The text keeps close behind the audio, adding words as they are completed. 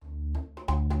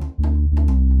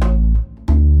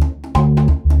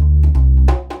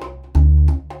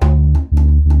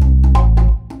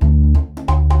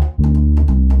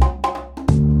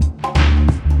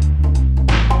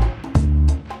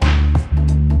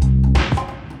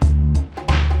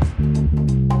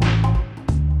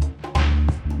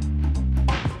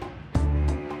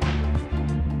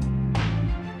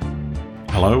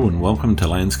Hello and welcome to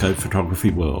Landscape Photography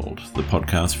World, the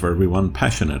podcast for everyone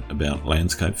passionate about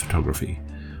landscape photography.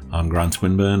 I'm Grant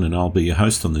Swinburne and I'll be your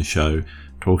host on this show,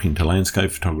 talking to landscape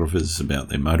photographers about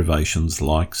their motivations,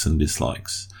 likes and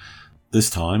dislikes. This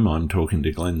time I'm talking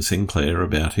to Glenn Sinclair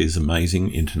about his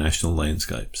amazing international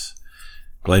landscapes.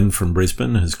 Glenn from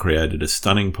Brisbane has created a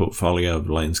stunning portfolio of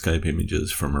landscape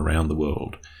images from around the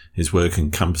world. His work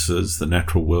encompasses the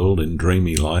natural world in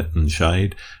dreamy light and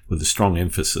shade, with a strong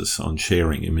emphasis on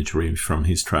sharing imagery from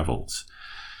his travels.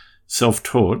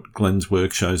 Self-taught, Glenn's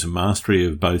work shows a mastery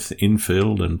of both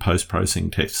in-field and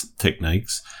post-processing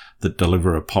techniques that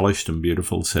deliver a polished and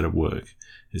beautiful set of work.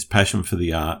 His passion for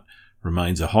the art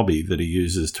remains a hobby that he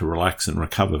uses to relax and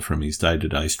recover from his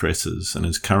day-to-day stresses, and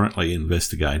is currently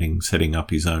investigating setting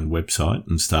up his own website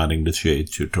and starting to share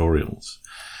tutorials.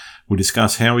 We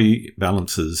discuss how he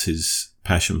balances his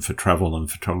passion for travel and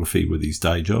photography with his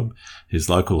day job, his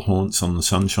local haunts on the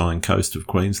Sunshine Coast of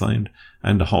Queensland,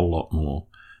 and a whole lot more.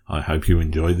 I hope you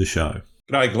enjoy the show.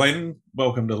 G'day, Glenn.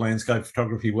 Welcome to Landscape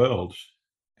Photography World.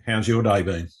 How's your day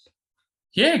been?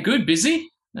 Yeah, good. Busy,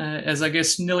 as I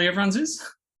guess nearly everyone's is.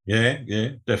 Yeah,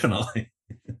 definitely.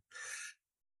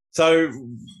 So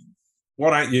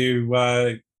why don't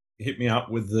you hit me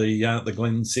up with the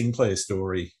Glenn Sinclair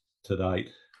story to date?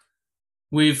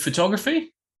 With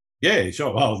photography? Yeah,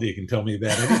 sure. Well, you can tell me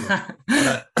about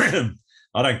it.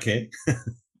 I don't care.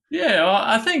 Yeah, well,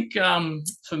 I think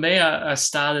for me, I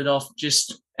started off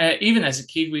just, even as a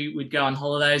kid, we'd go on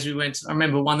holidays. I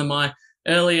remember one of my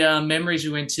earlier memories,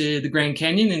 we went to the Grand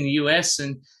Canyon in the US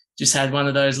and just had one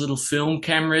of those little film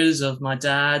cameras of my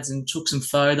dad's and took some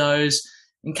photos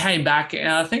and came back. And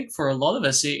I think for a lot of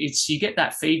us, it's you get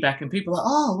that feedback and people are,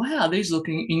 oh, wow, these look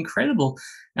incredible.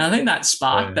 And I think that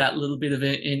sparked that little bit of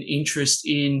an interest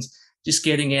in just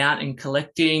getting out and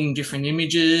collecting different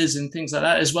images and things like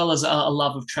that, as well as a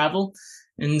love of travel.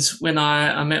 And when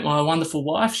I met my wonderful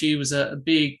wife, she was a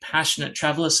big, passionate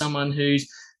traveler, someone who's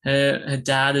her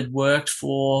dad had worked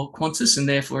for Qantas and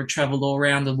therefore had traveled all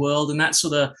around the world. And that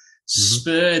sort of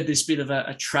spurred this bit of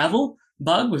a travel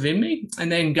bug within me.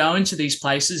 And then going to these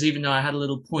places, even though I had a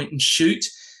little point and shoot,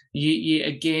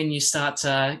 you start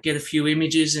to get a few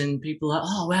images and people are,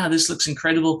 oh, wow, this looks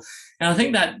incredible. And I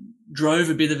think that drove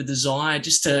a bit of a desire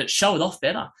just to show it off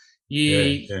better.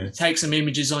 You take some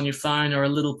images on your phone or a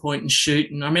little point and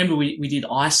shoot. And I remember we did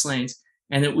Iceland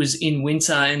and it was in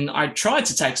winter and I tried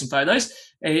to take some photos,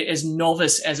 as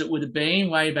novice as it would have been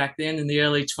way back then in the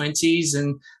early 20s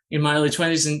and in my early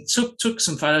 20s, and took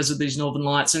some photos of these northern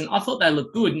lights and I thought they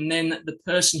looked good. And then the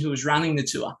person who was running the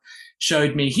tour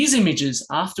showed me his images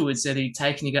afterwards that he'd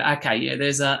taken. You go, okay, yeah,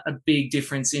 there's a big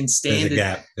difference in standard. There's a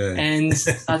gap. Yeah. And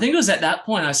I think it was at that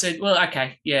point I said, well,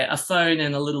 okay, yeah, a phone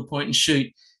and a little point and shoot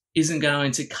isn't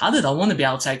going to cut it. I want to be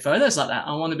able to take photos like that.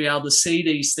 I want to be able to see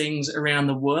these things around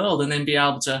the world and then be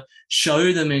able to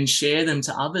show them and share them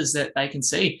to others that they can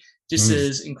see. Just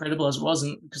as incredible as it was,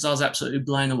 and because I was absolutely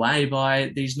blown away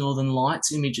by these Northern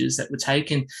Lights images that were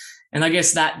taken. And I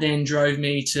guess that then drove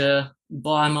me to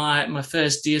buy my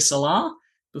first DSLR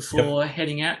before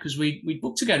heading out, because we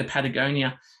booked to go to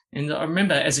Patagonia. And I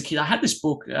remember as a kid, I had this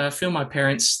book, Phil, my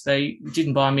parents, they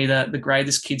didn't buy me the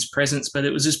greatest kids' presents, but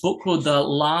it was this book called The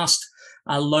Last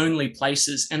Lonely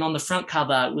Places. And on the front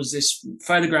cover, it was this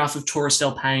photograph of Torres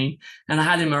del Paine. And I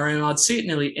had it in my room. I'd see it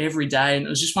nearly every day. And it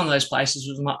was just one of those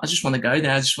places where I just want to go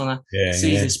there. I just want to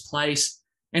see this place.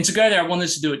 And to go there, I wanted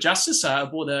to do it justice. So I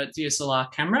bought a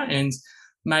DSLR camera and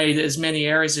made as many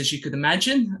errors as you could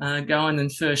imagine, going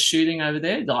and first shooting over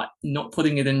there, like not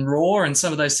putting it in RAW and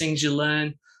some of those things you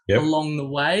learn along the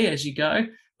way as you go.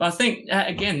 But I think,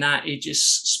 again, that it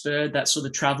just spurred that sort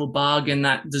of travel bug and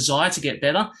that desire to get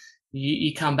better.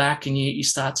 You come back and you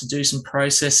start to do some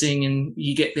processing and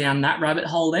you get down that rabbit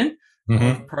hole then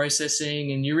of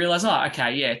processing and you realize, oh,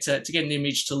 okay, yeah, to get an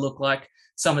image to look like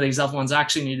some of these other ones, I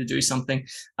actually need to do something.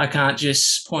 I can't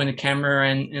just point a camera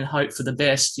and hope for the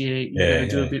best. You got to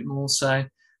do a bit more. So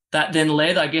that then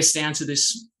led, I guess, down to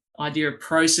this idea of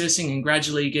processing and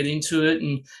gradually get into it.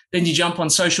 And then you jump on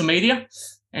social media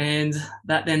and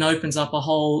that then opens up a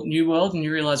whole new world and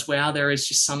you realize, wow, there is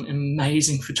just some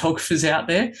amazing photographers out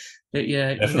there that you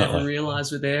never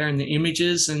realized were there, and the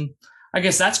images. And I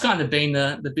guess that's kind of been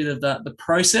the bit of the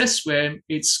process where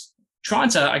it's trying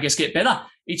to, I guess, get better.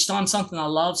 Each time something I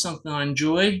love, something I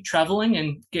enjoy, traveling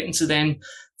and getting to then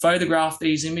photograph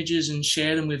these images and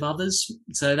share them with others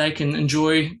so they can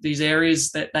enjoy these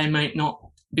areas that they may not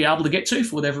be able to get to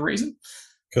for whatever reason.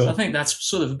 Cool. So I think that's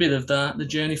sort of a bit of the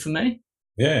journey for me.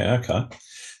 Yeah, okay.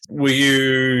 Were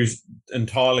you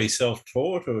entirely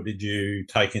self-taught or did you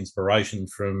take inspiration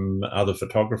from other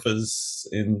photographers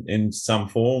in some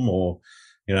form, or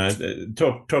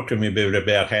Talk to me a bit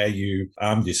about how you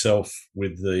armed yourself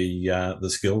with the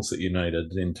skills that you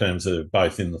needed in terms of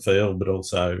both in the field but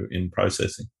also in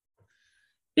processing.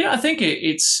 Yeah, I think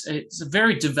it's a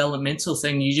very developmental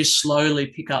thing. You just slowly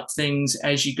pick up things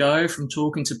as you go from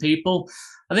talking to people.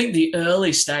 I think the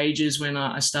early stages when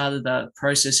I started to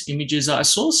process images, I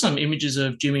saw some images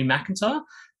of Jimmy McIntyre,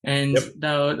 and they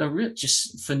were really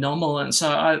just phenomenal. And so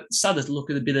I started to look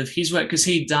at a bit of his work because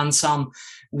he'd done some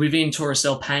within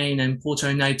Torres-del-Paine and Puerto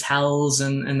Natales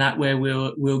and that where we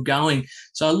were going.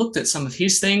 So I looked at some of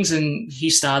his things, and he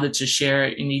started to share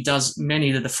it, and he does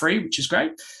many that are free, which is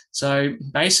great. So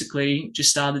basically just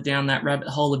started down that rabbit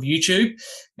hole of YouTube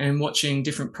and watching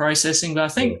different processing. But I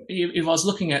think if I was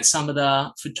looking at some of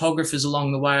the photographers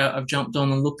along the way I've jumped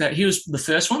on and looked at, he was the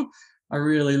first one I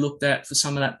really looked at for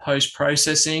some of that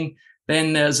post-processing.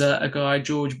 Then there's a guy,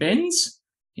 George Benz.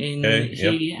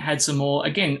 He had some more,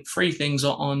 again, free things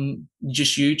on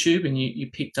just YouTube, and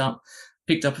you picked up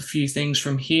a few things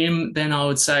from him. Then I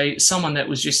would say someone that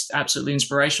was just absolutely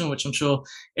inspirational, which I'm sure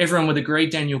everyone would agree,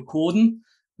 Daniel Corden.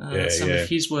 Some of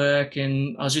his work,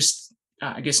 and I was just,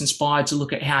 I guess, inspired to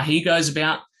look at how he goes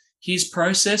about his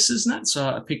processes and that. So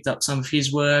I picked up some of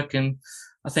his work, and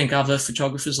I think other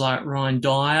photographers like Ryan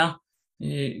Dyer,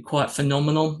 quite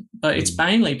phenomenal. But it's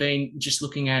mainly been just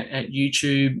looking at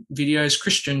YouTube videos.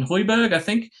 Christian Heuberg, I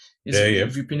think,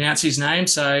 if you pronounce his name.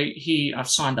 So I've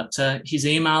signed up to his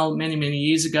email many, many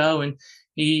years ago, and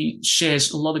he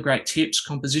shares a lot of great tips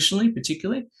compositionally,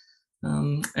 particularly.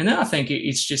 And then I think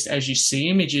it's just as you see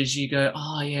images, you go,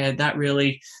 oh yeah,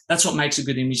 that's what makes a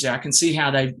good image there. I can see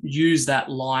how they've used that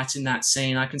light in that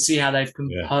scene. I can see how they've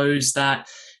composed that.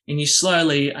 And you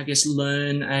slowly, I guess,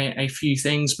 learn a few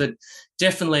things, but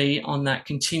definitely on that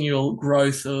continual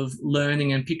growth of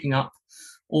learning and picking up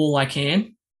all I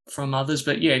can from others.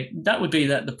 But yeah, that would be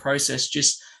the process,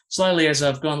 just slowly as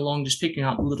I've gone along, just picking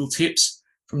up little tips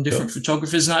from different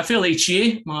photographers. And I feel each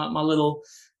year, my little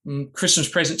Christmas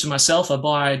present to myself, I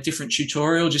buy a different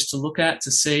tutorial just to look at,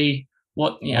 to see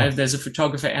what, if there's a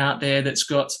photographer out there that's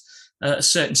got a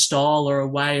certain style or a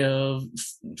way of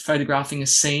photographing a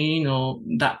scene or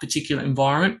that particular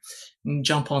environment, and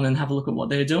jump on and have a look at what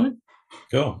they're doing.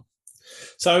 Cool.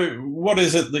 So what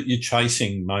is it that you're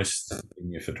chasing most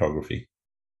in your photography?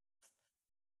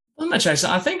 I'm not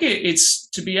chasing. I think it's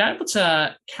to be able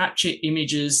to capture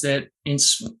images that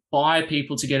inspire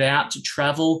people to get out, to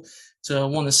travel, to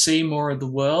want to see more of the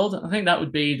world. I think that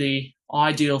would be the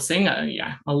ideal thing.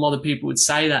 A lot of people would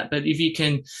say that, but if you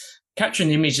can capture an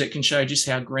image that can show just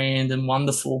how grand and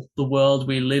wonderful the world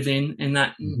we live in, and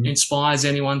that inspires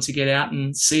anyone to get out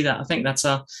and see that, I think that's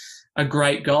a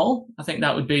great goal. I think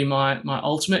that would be my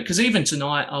ultimate, because even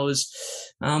tonight I was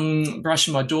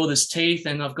brushing my daughter's teeth,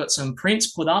 and I've got some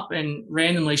prints put up, and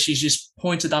randomly she's just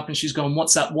pointed up and she's gone,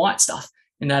 "What's that white stuff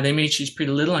in that image?" She's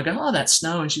pretty little. I go, "Oh, that's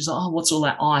snow." And she's like, "Oh, what's all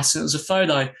that ice?" And it was a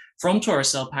photo from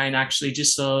Torres-del-Paine, actually,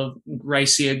 just of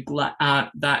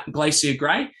that glacier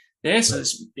grey there. So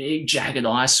this big jagged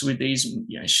ice with these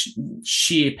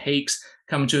sheer peaks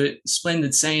coming to a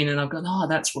splendid scene. And I've gone, "Oh,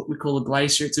 that's what we call a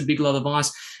glacier. It's a big lot of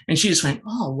ice." And she just went,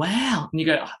 "Oh, wow." And you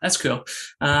go, "Oh, that's cool."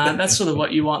 That's sort of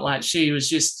what you want. Like, she was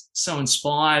just so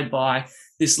inspired by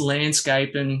this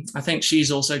landscape. And I think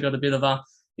she's also got a bit of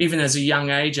even as a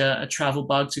young age, a travel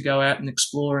bug to go out and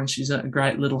explore. And she's a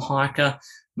great little hiker.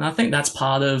 And I think that's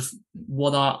part of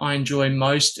what I enjoy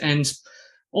most. And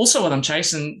also what I'm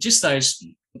chasing, just those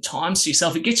times to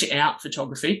yourself. It gets you out,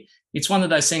 photography. It's one of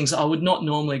those things I would not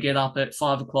normally get up at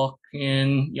 5 o'clock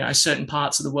in certain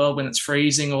parts of the world when it's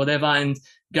freezing or whatever and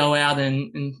go out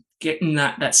and get in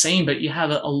that scene. But you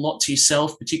have a lot to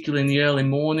yourself, particularly in the early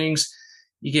mornings.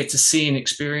 You get to see and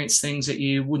experience things that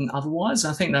you wouldn't otherwise.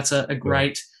 I think that's a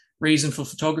great reason for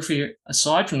photography.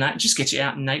 Aside from that, it just gets you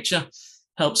out in nature,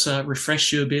 helps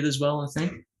refresh you a bit as well, I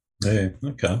think. Yeah,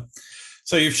 okay.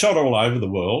 So you've shot all over the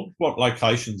world. What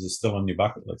locations are still on your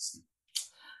bucket list?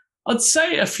 I'd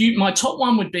say a few. My top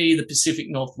one would be the Pacific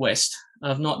Northwest.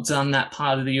 I've not done that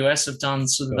part of the US. I've done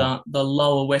sort of the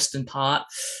lower western part,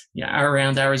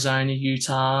 around Arizona,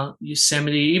 Utah,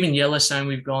 Yosemite, even Yellowstone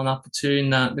we've gone up to in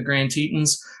the Grand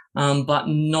Tetons, but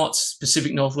not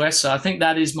Pacific Northwest. So I think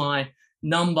that is my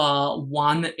number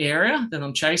one area that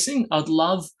I'm chasing. I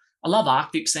love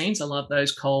Arctic scenes. I love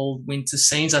those cold winter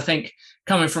scenes. I think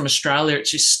coming from Australia,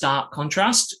 it's just stark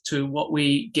contrast to what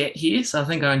we get here. So I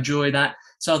think I enjoy that.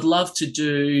 So I'd love to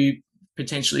do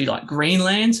potentially like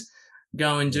Greenland,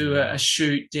 go and do a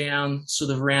shoot down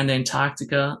sort of around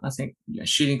Antarctica. I think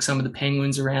shooting some of the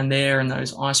penguins around there and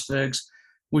those icebergs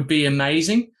would be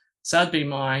amazing. So that'd be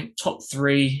my top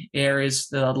 3 areas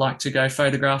that I'd like to go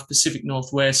photograph: Pacific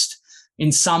Northwest,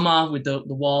 in summer with the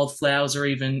wildflowers, or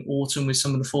even autumn with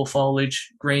some of the fall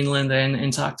foliage, Greenland and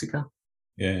Antarctica.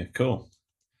 Yeah, cool.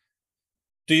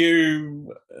 Do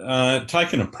you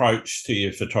take an approach to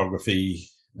your photography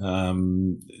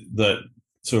that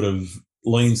sort of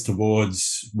leans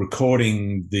towards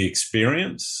recording the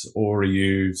experience, or are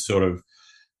you sort of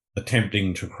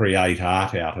attempting to create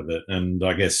art out of it? And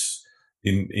I guess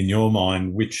in your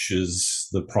mind, which is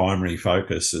the primary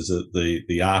focus? Is it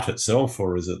the art itself,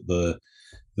 or is it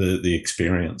the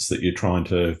experience that you're trying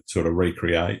to sort of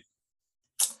recreate?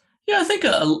 Yeah, I think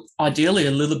ideally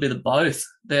a little bit of both.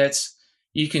 That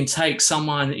you can take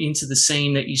someone into the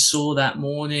scene that you saw that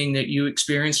morning, that you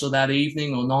experienced, or that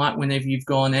evening or night, whenever you've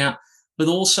gone out, but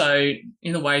also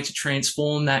in a way to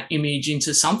transform that image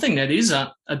into something that is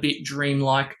a bit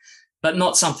dreamlike, but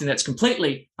not something that's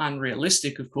completely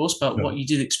unrealistic, of course, but what you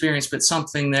did experience, but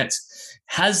something that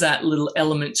has that little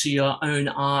element to your own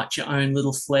art, your own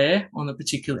little flair on a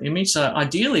particular image. So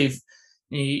ideally, if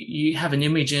you have an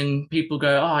image and people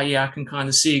go, oh yeah, I can kind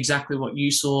of see exactly what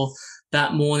you saw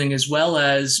that morning, as well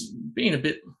as being a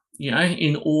bit,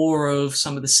 in awe of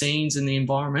some of the scenes and the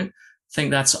environment, I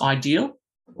think that's ideal.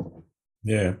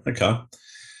 Yeah, okay.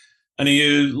 And are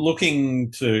you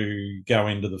looking to go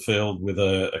into the field with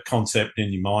a concept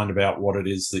in your mind about what it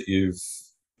is that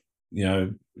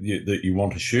that you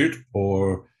want to shoot,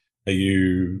 or are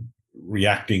you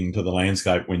reacting to the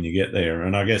landscape when you get there?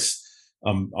 And I guess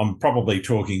I'm probably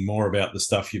talking more about the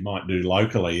stuff you might do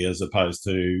locally, as opposed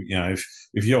to,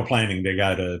 if you're planning to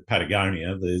go to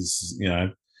Patagonia, there's,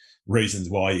 reasons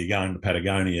why you're going to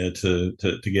Patagonia to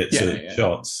get certain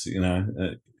shots,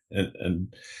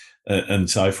 and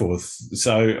so forth.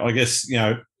 So I guess,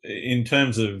 in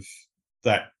terms of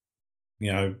that,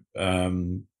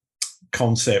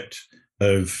 concept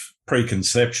of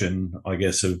preconception, I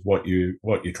guess, of what you're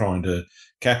trying to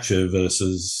capture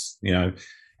versus,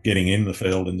 getting in the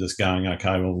field and just going,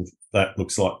 okay, well, that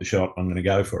looks like the shot, I'm going to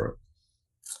go for it.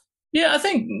 Yeah, I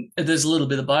think there's a little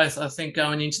bit of both. I think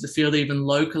going into the field, even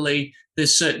locally,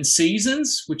 there's certain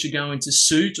seasons which are going to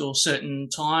suit, or certain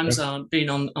times. Being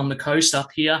on the coast up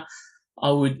here, I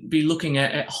would be looking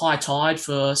at high tide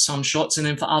for some shots, and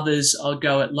then for others, I'd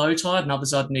go at low tide, and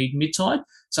others I'd need mid tide.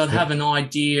 So I'd have an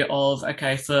idea of,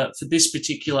 okay, for this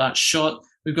particular shot,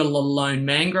 we've got a lot of lone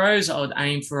mangroves. I would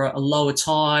aim for a lower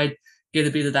tide, get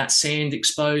a bit of that sand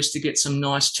exposed to get some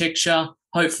nice texture.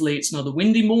 Hopefully it's not a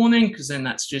windy morning, because then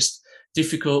that's just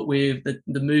difficult with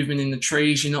the movement in the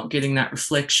trees. You're not getting that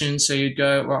reflection. So you'd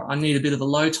go, well, I need a bit of a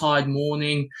low tide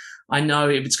morning. I know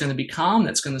if it's going to be calm,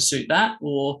 that's going to suit that.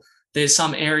 Or there's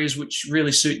some areas which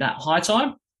really suit that high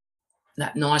tide,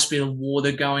 that nice bit of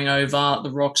water going over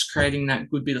the rocks, creating that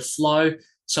good bit of flow.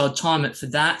 So I'd time it for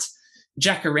that.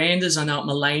 Jacarandas, I know at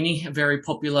Mullaney, a very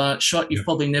popular shot. You've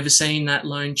probably never seen that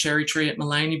lone cherry tree at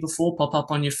Mullaney before pop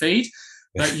up on your feed.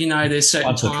 But, there's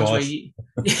certain times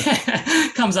where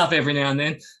comes up every now and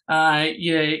then.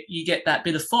 You get that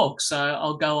bit of fog. So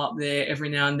I'll go up there every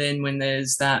now and then when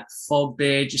there's that fog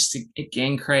there, just to,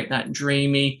 again, create that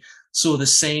dreamy sort of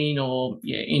scene. Or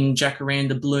in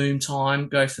jacaranda bloom time,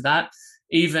 go for that.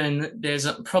 Even there's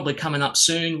probably coming up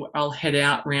soon, I'll head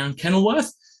out around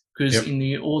Kenilworth, because in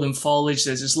the autumn foliage,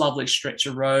 there's this lovely stretch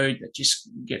of road that just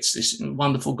gets this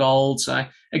wonderful gold. So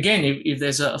again, if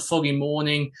there's a foggy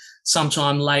morning,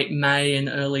 sometime late May and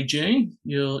early June,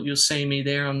 you'll see me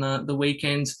there on the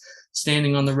weekend,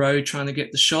 standing on the road trying to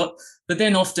get the shot. But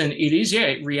then often it is,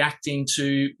 reacting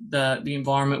to the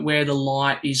environment where the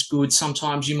light is good.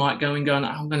 Sometimes you might go, I'm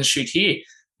going to shoot here,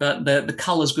 but the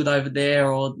colour's good over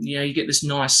there, or you get this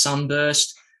nice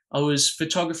sunburst. I was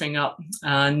photographing up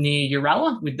near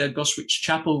Uralla with the Goswich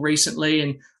Chapel recently,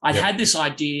 and I'd had this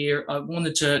idea. I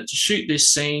wanted to shoot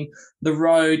this scene, the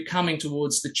road coming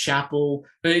towards the chapel,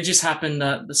 but it just happened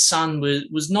that the sun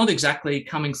was not exactly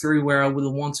coming through where I would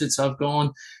have wanted. So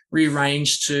I've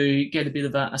rearranged to get a bit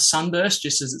of a sunburst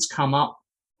just as it's come up.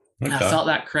 Okay. I felt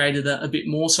that created a bit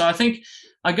more. So I think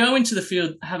I go into the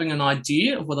field having an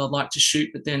idea of what I'd like to shoot,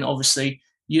 but then obviously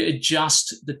you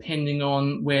adjust depending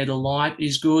on where the light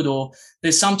is good. Or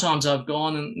there's sometimes I've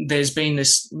gone and there's been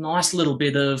this nice little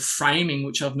bit of framing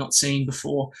which I've not seen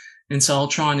before. And so I'll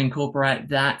try and incorporate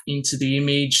that into the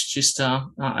image, just to,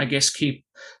 I guess, keep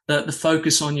the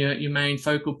focus on your main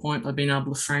focal point by being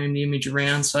able to frame the image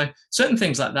around. So certain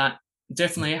things like that.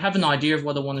 Definitely have an idea of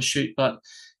what I want to shoot, but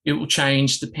it will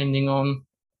change depending on,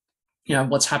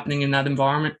 what's happening in that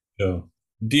environment. Sure.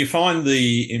 Do you find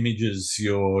the images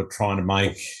you're trying to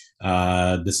make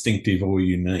distinctive or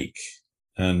unique?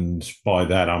 And by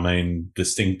that, I mean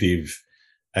distinctive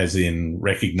as in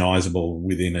recognisable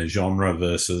within a genre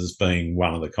versus being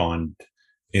one of the kind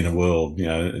in a world,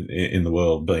 in the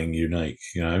world being unique.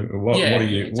 What are Yeah,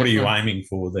 you definitely. aiming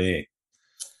for there?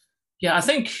 Yeah, I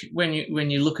think when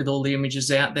you look at all the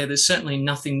images out there, there's certainly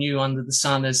nothing new under the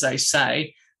sun, as they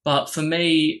say. But for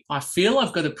me, I feel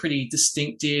I've got a pretty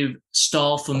distinctive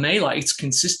style for me. Like it's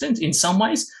consistent in some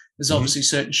ways. There's Hmm. obviously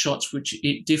certain shots which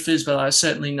it differs, but I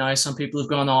certainly know some people have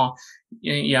gone, oh,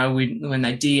 when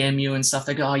they DM you and stuff,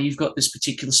 they go, oh, you've got this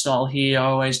particular style here. I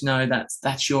always know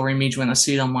that's your image when I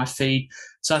see it on my feed.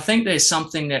 So I think there's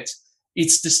something that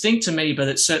it's distinct to me, but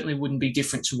it certainly wouldn't be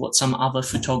different to what some other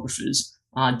photographers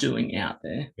are doing out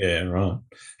there. Yeah, right.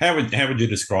 How would you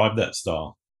describe that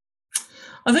style?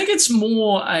 I think it's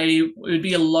more it would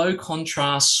be a low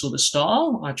contrast sort of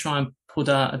style. I try and put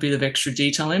a bit of extra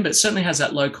detail in, but it certainly has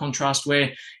that low contrast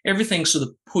where everything's sort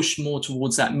of pushed more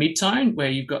towards that mid-tone where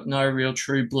you've got no real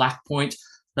true black point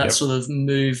that Yep. sort of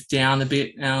moved down a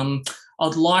bit.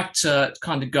 I'd like to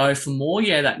kind of go for more,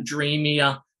 that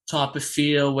dreamier type of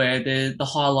feel where the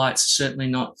highlights are certainly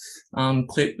not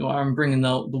clipped. I'm bringing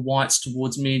the whites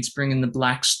towards mids, bringing the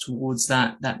blacks towards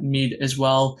that mid as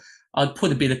well. I'd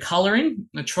put a bit of color in.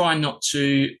 I try not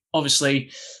to obviously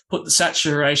put the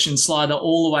saturation slider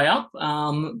all the way up,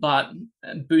 but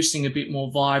boosting a bit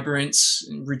more vibrance,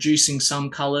 reducing some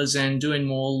colors, and doing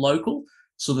more local.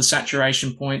 So the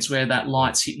saturation points where that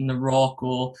light's hitting the rock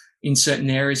or in certain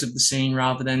areas of the scene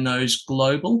rather than those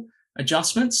global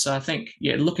adjustments. So I think,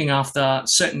 looking after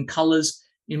certain colors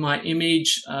in my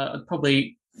image, I'd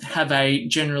probably have a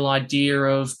general idea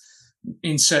of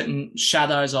in certain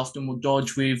shadows, often will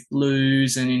dodge with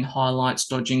blues, and in highlights,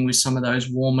 dodging with some of those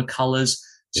warmer colors.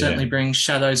 Yeah. Certainly bring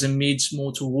shadows and mids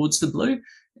more towards the blue,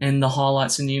 and the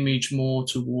highlights in the image more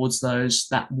towards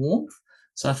that warmth.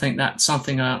 So I think that's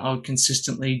something I would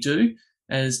consistently do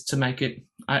as to make it,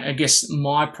 I guess,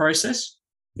 my process.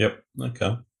 Yep.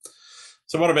 Okay.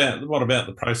 So what about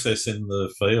the process in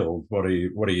the field? What are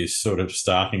you sort of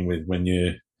starting with when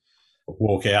you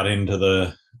walk out into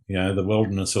the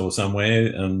wilderness or somewhere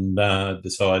and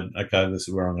decide, okay, this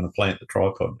is where I'm going to plant the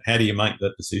tripod? How do you make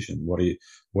that decision? What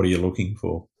are you looking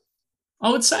for? I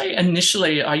would say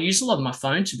initially I use a lot of my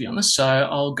phone, to be honest. So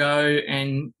I'll go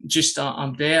and just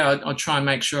I'm there. I'll try and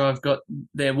make sure I've got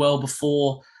there well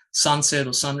before sunset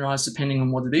or sunrise, depending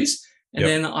on what it is. And Yep.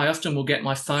 then I often will get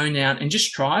my phone out and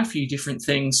just try a few different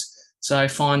things. So I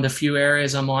find a few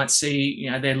areas I might see,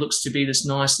 there looks to be this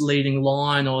nice leading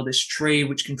line or this tree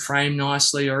which can frame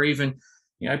nicely, or even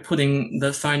putting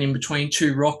the phone in between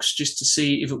two rocks just to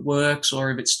see if it works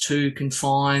or if it's too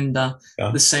confined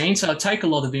Okay. the scene. So I take a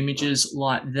lot of images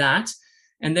like that,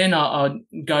 and then I'd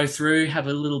go through, have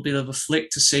a little bit of a flick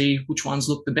to see which ones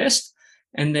look the best,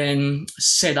 and then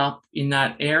set up in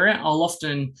that area. I'll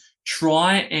often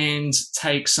try and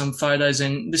take some photos,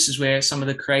 and this is where some of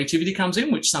the creativity comes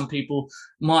in, which some people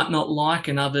might not like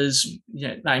and others,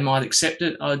 they might accept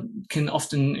it. I can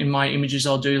often, in my images,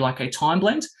 I'll do like a time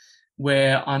blend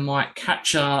where I might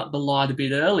capture the light a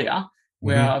bit earlier,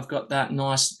 where Hmm. I've got that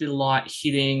nice bit of light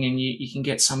hitting, and you can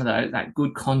get some of that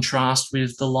good contrast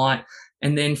with the light.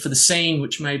 And then for the scene,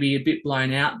 which may be a bit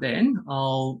blown out, then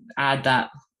I'll add that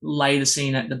later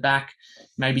scene at the back,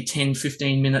 maybe 10,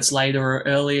 15 minutes later or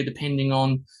earlier, depending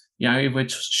on, if we're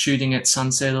shooting at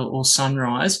sunset or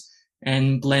sunrise,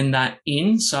 and blend that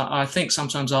in. So I think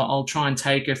sometimes I'll try and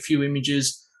take a few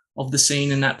images of the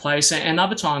scene in that place. And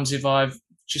other times, if I've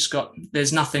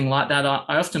there's nothing like that,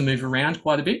 I often move around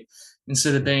quite a bit.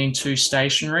 Instead of being too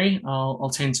stationary, I'll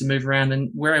tend to move around, and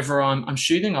wherever I'm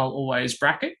shooting, I'll always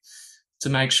bracket to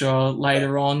make sure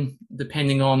later on,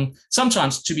 depending on,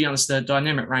 sometimes, to be honest, the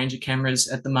dynamic range of cameras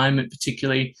at the moment,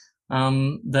 particularly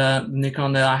the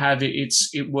Nikon that I have,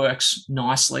 it works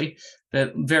nicely.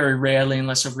 But very rarely,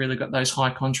 unless I've really got those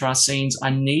high contrast scenes,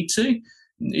 I need to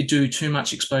do too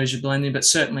much exposure blending. But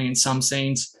certainly in some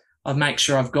scenes, I make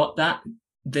sure I've got that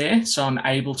there, so I'm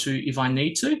able to if I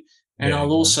need to. And Yeah.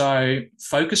 I'll also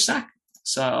focus stack.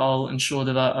 So I'll ensure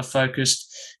that I focused,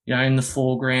 in the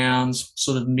foreground,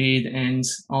 sort of mid, and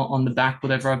on the back,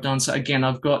 whatever I've done. So again,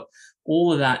 I've got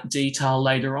all of that detail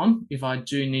later on if I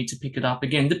do need to pick it up.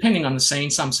 Again, depending on the scene,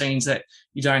 some scenes that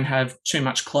you don't have too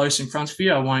much close in front of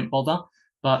you, I won't bother.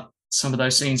 But some of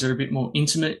those scenes are a bit more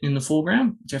intimate in the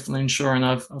foreground, definitely ensuring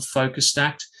I've focus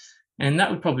stacked. And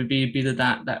that would probably be a bit of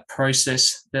that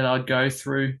process that I'd go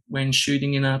through when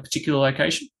shooting in a particular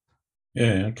location.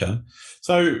 Yeah. Okay.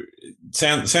 So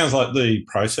sounds like the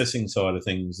processing side of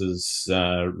things is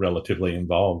relatively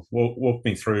involved. Walk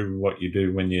me through what you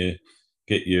do when you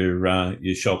get your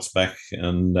shots back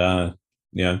and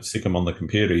stick them on the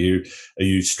computer. Are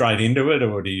you straight into it,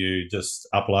 or do you just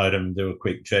upload them, do a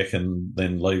quick check, and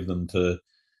then leave them to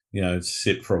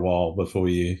sit for a while before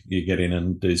you get in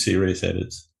and do serious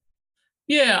edits?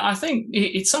 Yeah, I think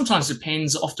it sometimes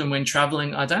depends. Often when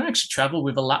traveling, I don't actually travel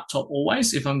with a laptop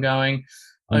always if I'm going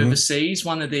overseas.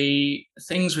 One of the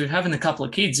things with having a couple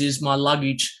of kids is my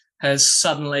luggage has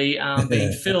suddenly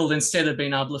been filled. Instead of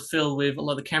being able to fill with a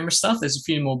lot of camera stuff, there's a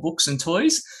few more books and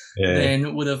toys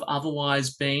than would have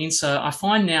otherwise been. So I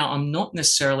find now I'm not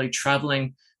necessarily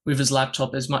traveling with his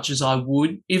laptop as much as I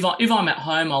would. If I'm at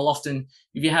home, I'll often,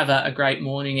 if you have a great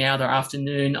morning out or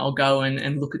afternoon, I'll go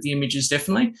and look at the images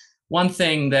definitely. One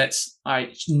thing that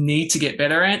I need to get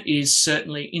better at is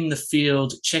certainly in the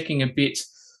field, checking a bit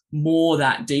more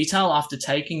that detail after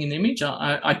taking an image.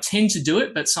 I tend to do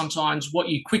it, but sometimes what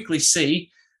you quickly see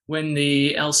when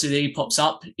the LCD pops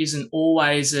up isn't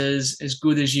always as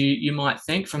good as you might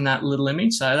think from that little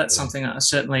image. So that's something I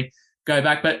certainly go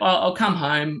back. But I'll come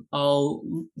home, I'll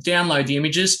download the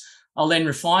images, I'll then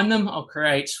refine them. I'll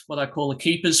create what I call a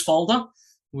keepers folder,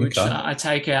 which I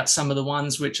take out some of the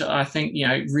ones which I think,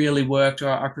 really worked or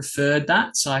I preferred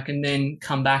that. So I can then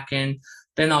come back and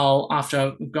then after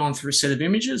I've gone through a set of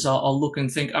images, I'll look and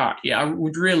think, I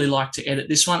would really like to edit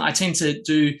this one. I tend to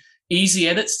do easy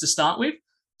edits to start with.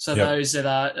 So those that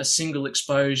are a single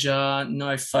exposure,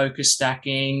 no focus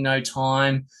stacking, no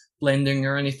time blending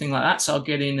or anything like that. So I'll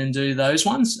get in and do those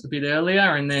ones a bit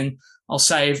earlier, and then I'll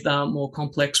save the more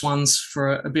complex ones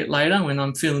for a bit later when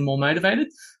I'm feeling more motivated.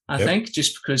 I think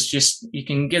just because you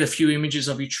can get a few images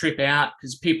of your trip out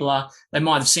because they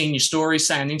might have seen your stories,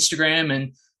 say on Instagram,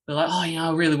 and they're like,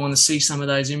 I really want to see some of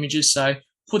those images. So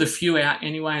put a few out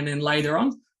anyway. And then later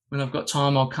on, when I've got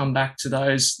time, I'll come back to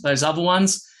those other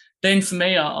ones. Then for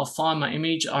me, I'll find my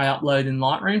image. I upload in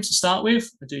Lightroom to start with.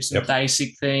 I do some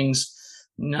basic things,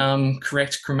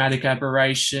 correct chromatic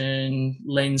aberration,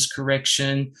 lens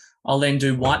correction. I'll then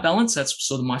do white balance. That's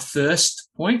sort of my first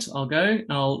point. I'll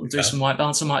do some white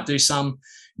balance. I might do some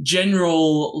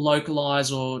general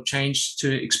localize or change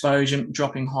to exposure,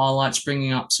 dropping highlights,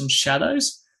 bringing up some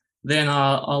shadows. Then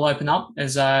I'll open up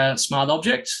as a smart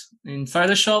object in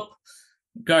Photoshop,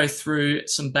 go through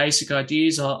some basic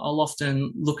ideas. I'll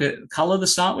often look at color to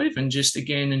start with and just,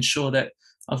 again, ensure that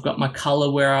I've got my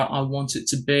color where I want it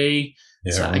to be.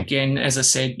 Again, as I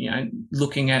said,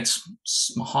 looking at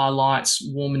some highlights,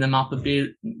 warming them up a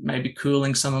bit, maybe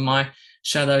cooling some of my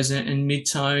shadows and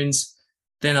midtones.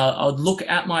 Then I'll look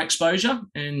at my exposure,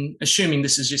 and assuming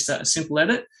this is just a simple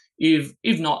edit,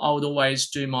 if not, I would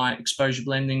always do my exposure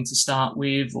blending to start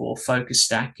with, or focus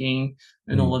stacking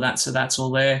and all of that. So that's all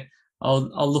there.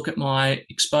 I'll look at my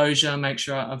exposure, make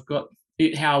sure I've got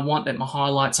it how I want, that my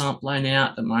highlights aren't blown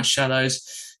out, that my shadows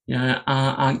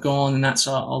aren't gone, and that's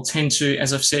I'll tend to,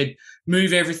 as I've said,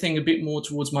 move everything a bit more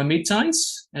towards my midtones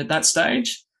at that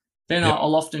stage. Then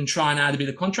I'll often try and add a bit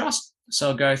of contrast. So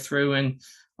I'll go through and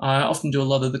I often do a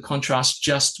lot of the contrast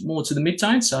just more to the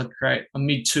midtone. So I'd create a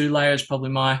mid-2 layer is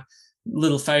probably my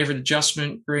little favorite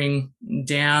adjustment. Bring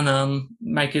down,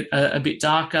 make it a bit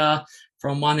darker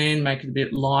from one end, make it a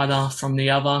bit lighter from the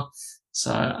other.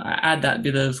 So I add that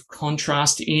bit of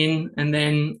contrast in, and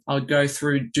then I'll go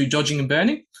through, do dodging and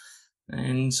burning.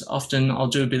 And often I'll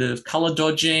do a bit of color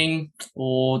dodging,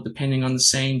 or depending on the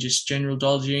scene, just general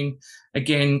dodging.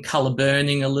 Again, color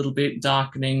burning a little bit,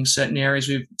 darkening certain areas.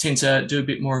 We tend to do a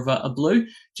bit more of a blue,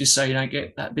 just so you don't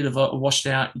get that bit of a washed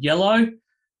out yellow.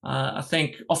 I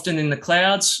think often in the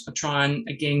clouds, I try and,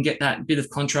 again, get that bit of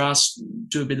contrast,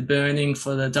 do a bit of burning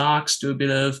for the darks, do a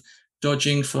bit of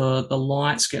dodging for the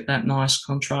lights, get that nice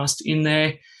contrast in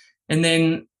there. And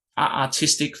then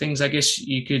artistic things, I guess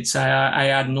you could say, I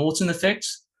add an Norton effect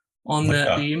on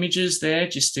the images there,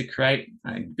 just to create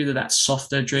a bit of that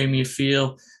softer, dreamier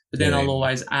feel. But then I'll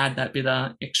always add that bit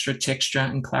of extra texture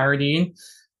and clarity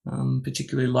in,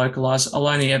 particularly localized. I'll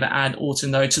only ever add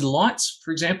Autumn, though, to the lights,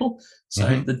 for example.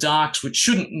 So the darks, which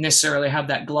shouldn't necessarily have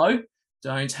that glow,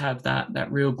 don't have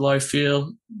that real glow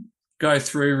feel. Go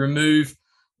through, remove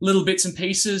little bits and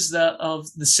pieces of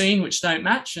the scene which don't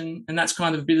match, and that's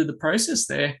kind of a bit of the process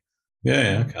there.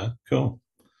 Yeah, okay, cool.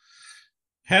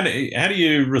 How do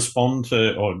you respond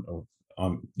to, or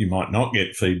you might not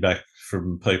get feedback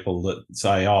from people that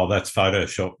say, "Oh, that's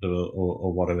photoshopped,"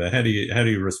 or whatever. How do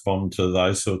you respond to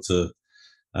those sorts of,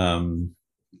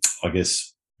 I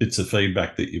guess, bits of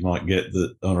feedback that you might get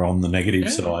that are on the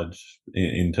negative side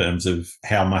in terms of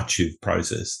how much you've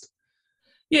processed?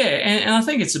 Yeah, and I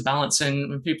think it's a balance. And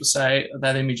when people say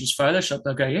that image is photoshopped,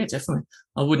 they'll go, yeah, definitely.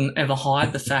 I wouldn't ever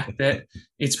hide the fact that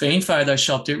it's been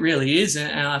photoshopped. It really is.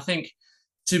 And I think,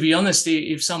 to be honest,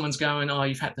 if someone's going, oh,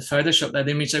 you've had to Photoshop that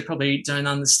image, they probably don't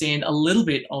understand a little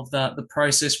bit of the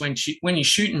process. When you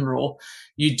shoot in RAW,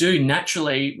 you do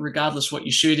naturally, regardless what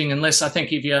you're shooting, unless I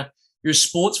think if you're you're a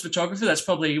sports photographer, that's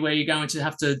probably where you're going to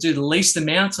have to do the least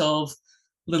amount of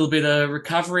little bit of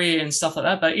recovery and stuff like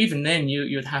that. But even then,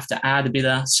 you'd have to add a bit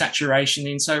of saturation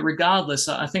in. So regardless,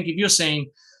 I think if you're seeing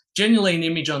generally an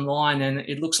image online and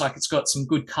it looks like it's got some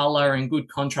good color and good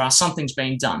contrast, something's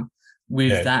being done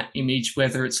with that image,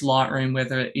 whether it's Lightroom,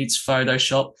 whether it's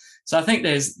Photoshop. So I think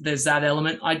there's that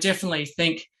element. I definitely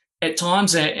think at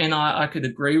times, and I could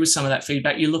agree with some of that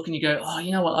feedback, you look and you go, oh,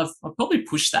 you know what, I've probably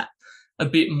pushed that a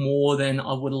bit more than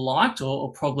I would have liked,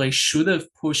 or probably should have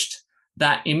pushed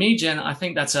that image. And I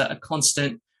think that's a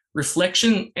constant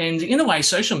reflection. And in a way,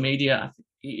 social media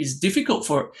is difficult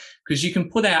for it, because you can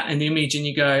put out an image and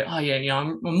you go, oh yeah,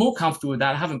 I'm more comfortable with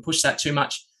that. I haven't pushed that too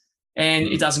much, and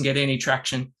it doesn't get any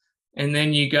traction. And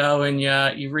then you go and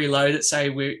you reload it, say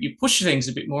you push things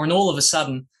a bit more, and all of a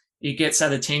sudden it gets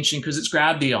that attention because it's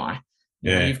grabbed the eye.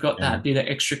 You've got that bit of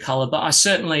extra color. But I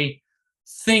certainly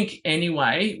think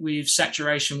anyway, with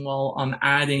saturation, while I'm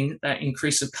adding that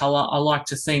increase of color, I like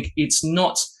to think it's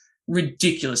not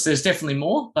ridiculous. There's definitely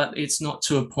more, but it's not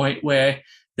to a point where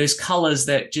there's colors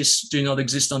that just do not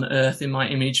exist on Earth in my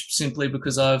image simply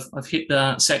because I've hit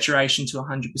the saturation to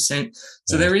 100%.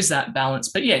 So there is that balance.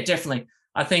 But yeah, definitely,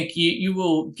 I think you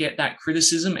will get that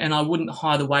criticism, and I wouldn't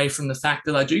hide away from the fact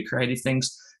that I do creative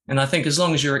things. And I think as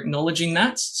long as you're acknowledging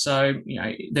that, so,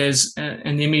 there's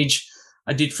an image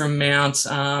I did from Mount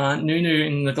Nunu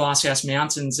in the Glasshouse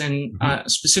Mountains, and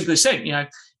specifically said,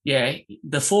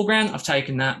 the foreground, I've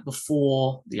taken that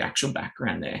before the actual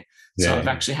background there. So I've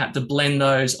actually had to blend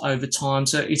those over time.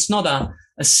 So it's not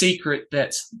a secret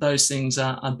that those things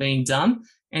are being done.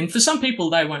 And for some people,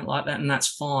 they won't like that, and that's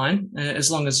fine,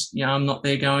 as long as I'm not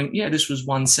there going, this was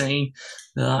one scene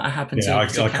I happened to. I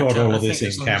caught all of this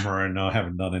in camera, and I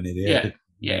haven't done any of the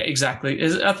Yeah, exactly.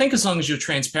 I think as long as you're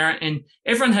transparent, and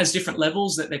everyone has different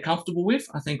levels that they're comfortable with,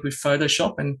 I think with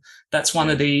Photoshop, and that's one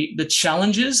of the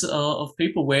challenges of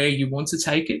people, where you want to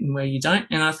take it and where you don't.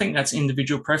 And I think that's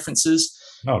individual preferences.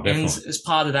 Oh, definitely. And as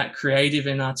part of that creative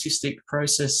and artistic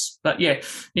process. But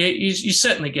you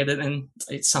certainly get it, and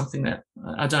it's something that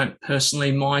I don't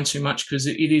personally mind too much, because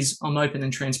I'm open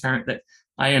and transparent that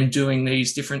I am doing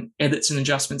these different edits and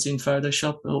adjustments in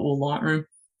Photoshop or Lightroom.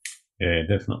 Yeah,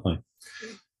 definitely.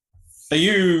 Are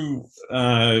you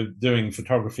doing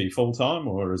photography full time,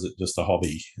 or is it just a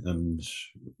hobby? And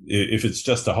if it's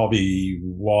just a hobby,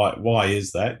 why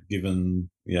is that, given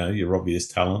your obvious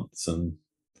talents and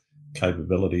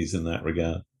capabilities in that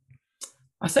regard?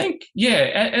 I think,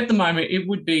 at the moment, it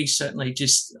would be certainly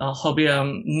just a hobby.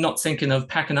 I'm not thinking of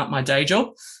packing up my day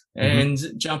job and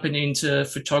jumping into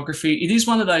photography. It is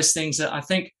one of those things that I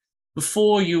think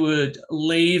before you would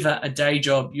leave a day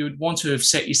job, you would want to have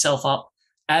set yourself up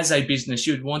as a business.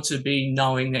 You would want to be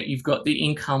knowing that you've got the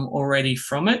income already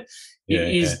from it.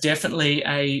 It is definitely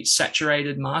a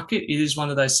saturated market. It is one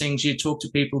of those things, you talk to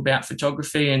people about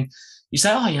photography and you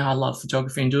say, I love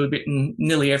photography and do a bit, and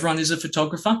nearly everyone is a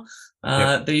photographer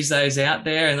these days out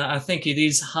there. And I think it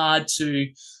is hard to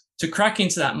crack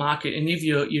into that market. And if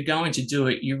you're going to do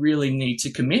it, you really need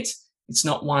to commit. It's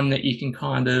not one that you can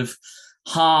kind of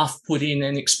half put in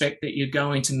and expect that you're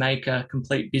going to make a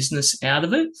complete business out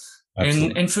of it.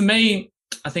 And for me,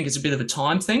 I think it's a bit of a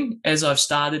time thing. As I've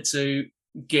started to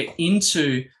get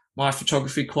into my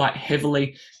photography quite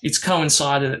heavily, it's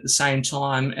coincided at the same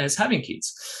time as having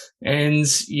kids. And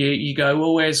you go,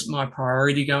 well, where's my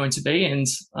priority going to be? And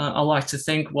I like to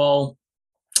think, well,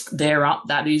 they're up,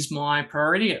 that is my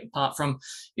priority. Apart from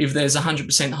if there's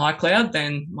 100% high cloud,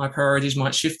 then my priorities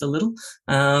might shift a little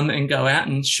and go out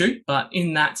and shoot. But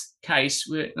in that case,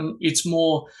 it's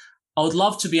more, I would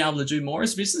love to be able to do more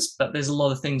as a business, but there's a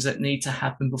lot of things that need to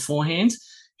happen beforehand.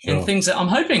 Sure. And things that I'm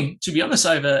hoping, to be honest,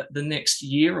 over the next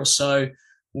year or so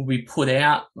will be put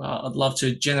out. I'd love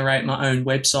to generate my own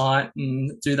website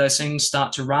and do those things,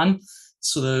 start to run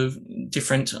sort of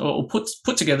different, or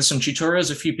put together some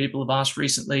tutorials. A few people have asked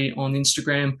recently on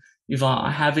Instagram if I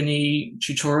have any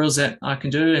tutorials that I can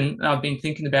do, and I've been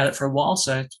thinking about it for a while.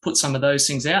 So to put some of those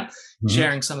things out,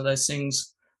 sharing some of those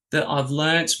things that I've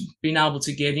learnt, being able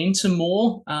to get into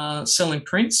more selling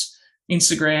prints.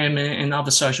 Instagram and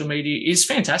other social media is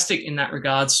fantastic in that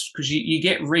regards, because you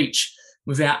get reach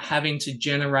without having to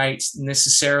generate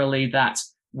necessarily that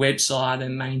website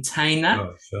and maintain that.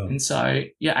 Oh, sure. And so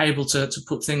you're able to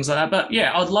put things like that. But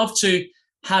yeah, I'd love to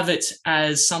have it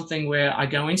as something where I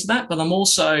go into that, but I'm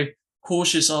also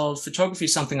cautious of photography,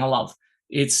 something I love.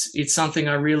 It's something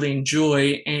I really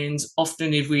enjoy. And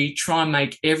often if we try and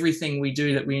make everything we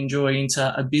do that we enjoy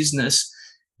into a business,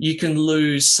 you can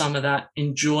lose some of that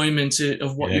enjoyment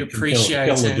of what you appreciate.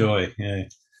 Kill the joy.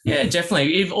 Yeah,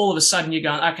 definitely. If all of a sudden you're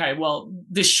going, okay, well,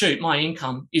 this shoot, my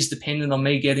income is dependent on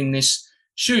me getting this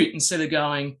shoot, instead of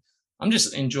going, I'm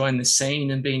just enjoying the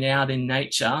scene and being out in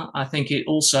nature, I think it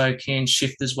also can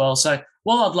shift as well. So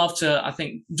while I'd love to, I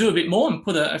think, do a bit more and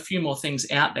put a few more things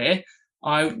out there,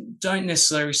 I don't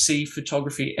necessarily see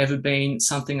photography ever being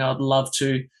something I'd love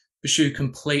to pursue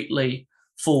completely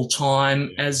full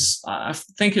time, as I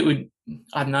think it would,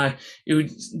 I don't know, it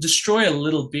would destroy a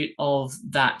little bit of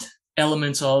that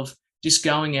element of just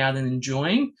going out and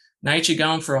enjoying nature,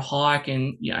 going for a hike.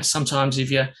 And, sometimes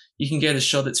if you can get a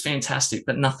shot that's fantastic,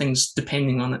 but nothing's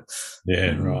depending on it.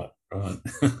 Yeah, right.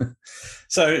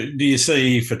 So do you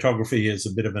see photography as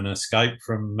a bit of an escape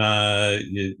from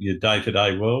your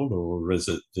day-to-day world, or is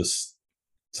it just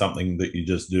something that you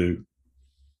just do?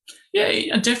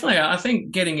 Yeah, definitely. I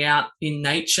think getting out in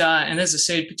nature, and as I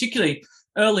said, particularly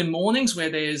early mornings where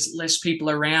there's less people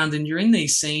around and you're in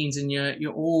these scenes and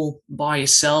you're all by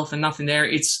yourself and nothing there,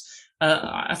 it's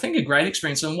I think a great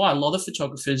experience, and why a lot of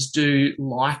photographers do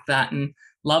like that and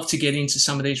love to get into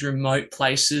some of these remote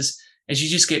places, as you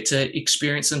just get to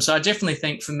experience them. So I definitely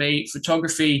think for me,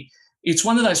 photography, it's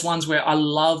one of those ones where I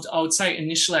would say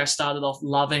initially I started off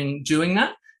loving doing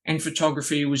that. And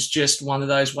photography was just one of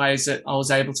those ways that I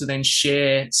was able to then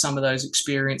share some of those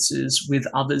experiences with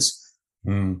others.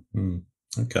 Mm-hmm.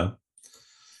 Okay.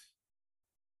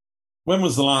 When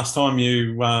was the last time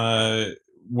you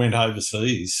went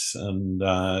overseas and,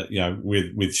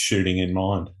 with shooting in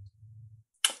mind?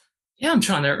 Yeah, I'm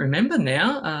trying to remember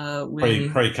now.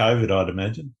 Pre-COVID, I'd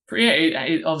imagine.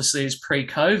 It obviously is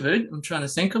pre-COVID. I'm trying to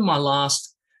think of my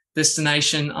last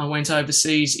destination I went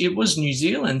overseas. It was New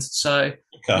Zealand. So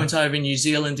I went over New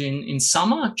Zealand in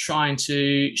summer, trying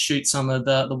to shoot some of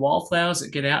the wildflowers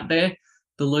that get out there,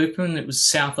 the lupin. It was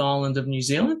South Island of New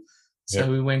Zealand. So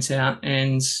we went out,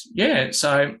 and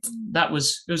so it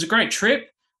was a great trip.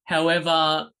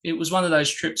 However, it was one of those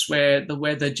trips where the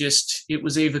weather it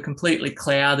was either completely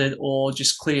clouded or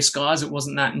just clear skies. It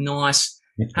wasn't that nice,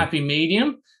 happy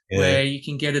medium where you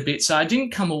can get a bit. So I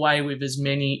didn't come away with as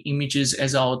many images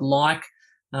as I would like.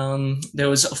 There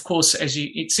was, of course,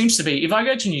 it seems to be, if I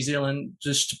go to New Zealand,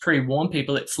 just to pre-warn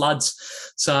people, it floods.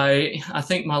 So I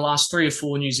think my last 3 or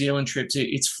 4 New Zealand trips,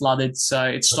 it's flooded. So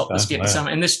it stopped us getting some.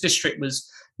 And this trip was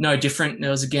no different.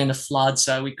 There was again a flood,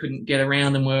 so we couldn't get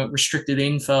around and were restricted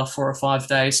in for 4 or 5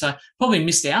 days. So probably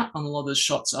missed out on a lot of the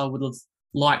shots I would have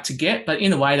liked to get. But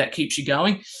in a way, that keeps you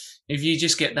going. If you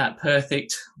just get that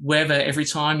perfect weather every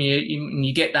time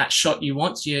you get that shot you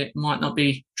want, you might not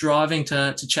be driving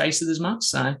to chase it as much.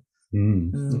 So,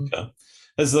 okay.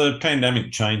 Has the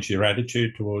pandemic changed your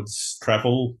attitude towards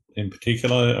travel, in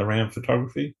particular around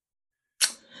photography?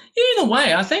 In a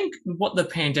way, I think what the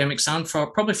pandemic's done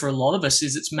probably for a lot of us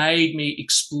is it's made me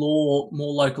explore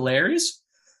more local areas.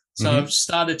 So I've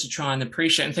started to try and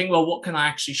appreciate and think, well, what can I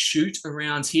actually shoot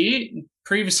around here?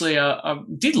 Previously, I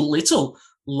did little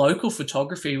local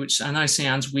photography, which I know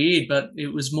sounds weird, but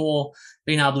it was more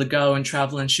being able to go and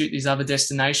travel and shoot these other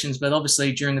destinations. But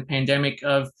obviously during the pandemic,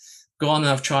 I've gone and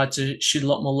I've tried to shoot a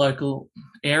lot more local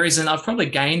areas, and I've probably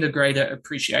gained a greater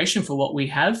appreciation for what we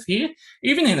have here.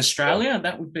 Even in Australia,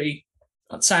 that would be,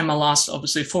 I'd say my last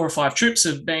obviously 4 or 5 trips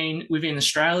have been within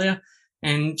Australia,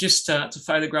 and just to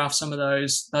photograph some of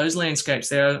those landscapes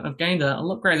there, I've gained a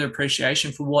lot greater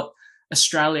appreciation for what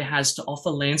Australia has to offer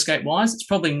landscape-wise. It's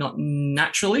probably not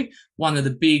naturally one of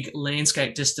the big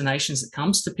landscape destinations that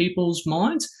comes to people's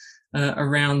minds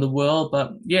around the world.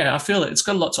 But yeah, I feel it's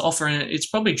got a lot to offer, and it's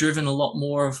probably driven a lot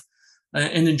more of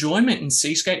an enjoyment in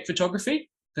seascape photography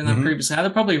than I previously had. I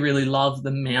probably really love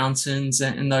the mountains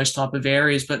and those type of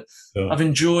areas, but I've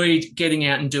enjoyed getting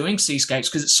out and doing seascapes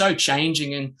because it's so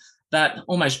changing, and that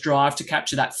almost drive to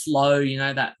capture that flow,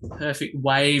 that perfect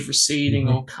wave receding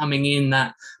or coming in,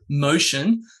 that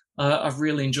motion, I've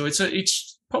really enjoyed. So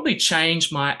it's probably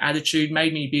changed my attitude,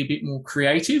 made me be a bit more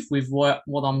creative with what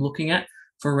I'm looking at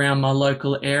for around my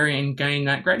local area, and gain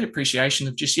that great appreciation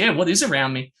of just, what is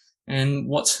around me and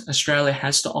what Australia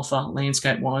has to offer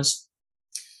landscape-wise.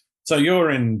 So you're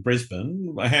in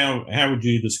Brisbane. How would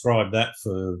you describe that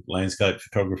for landscape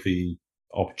photography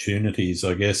opportunities,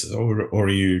 I guess, or are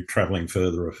you travelling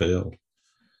further afield?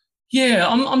 Yeah,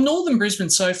 I'm northern Brisbane.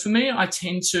 So for me, I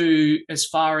tend to, as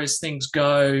far as things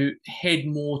go, head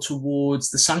more towards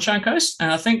the Sunshine Coast.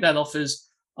 And I think that offers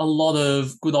a lot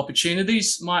of good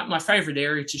opportunities. My favourite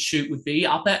area to shoot would be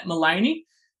up at Mullaney,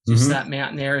 just that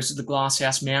mountain areas of the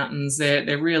Glasshouse Mountains.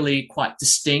 They're really quite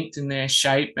distinct in their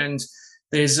shape, and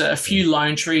there's a few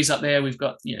lone trees up there. We've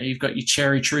got, you've got your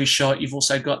cherry tree shot. You've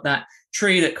also got that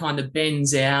tree that kind of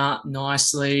bends out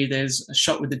nicely. There's a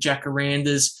shot with the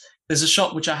jacarandas. There's a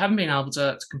shot which I haven't been able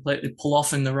to completely pull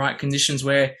off in the right conditions,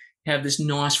 where have this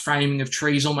nice framing of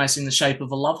trees almost in the shape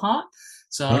of a love heart.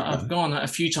 So Okay. I've gone a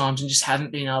few times and just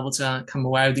haven't been able to come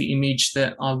away with the image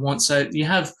that I want. So you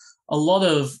have a lot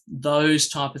of those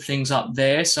type of things up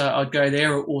there. So I'd go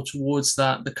there or towards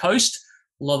the coast.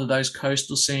 A lot of those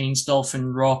coastal scenes,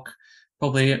 Dolphin Rock,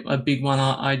 probably a big one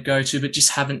I'd go to, but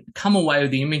just haven't come away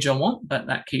with the image I want, but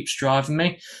that keeps driving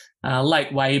me. Lake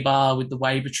Wabar with the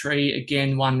Wabar tree,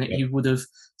 again, one that you would have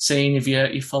seen if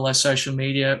you follow social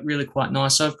media, really quite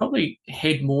nice. So I'd probably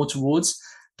head more towards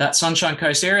that Sunshine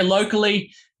Coast area.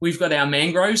 Locally, we've got our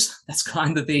mangroves. That's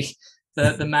kind of the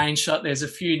main shot. There's a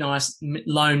few nice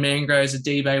lone mangroves, a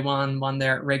D-Bay one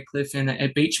there at Redcliffe and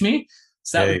at Beachmere.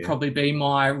 So that would probably be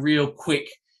my real quick.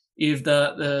 If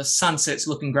the sunset's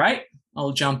looking great,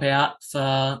 I'll jump out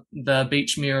for the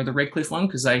Beachmere or the Redcliffe one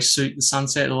because they suit the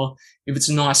sunset. Or if it's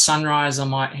a nice sunrise, I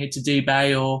might head to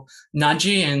D-Bay or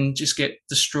Nudgee and just get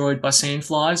destroyed by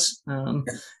sandflies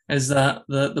as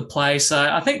the play. So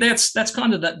I think that's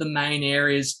kind of the main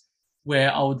areas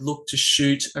where I would look to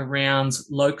shoot around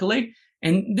locally.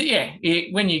 And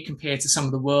when you compare to some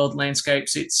of the world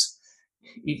landscapes,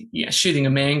 shooting a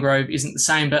mangrove isn't the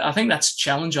same. But I think that's a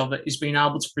challenge of it, is being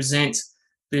able to present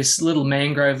this little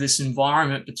mangrove, this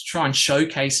environment, but to try and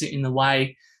showcase it in the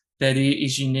way that it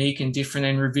is unique and different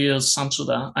and reveals some sort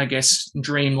of, I guess,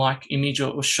 dreamlike image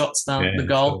or shots the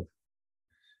goal. Sure.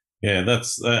 Yeah,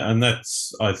 that's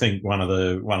I think one of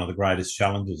the greatest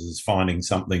challenges is finding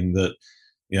something that,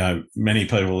 you know, many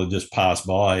people would just pass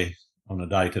by on a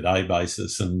day-to-day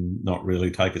basis and not really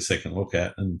take a second look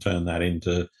at and turn that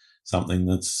into something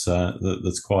that's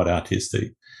quite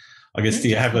artistic. I guess, do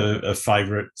you have a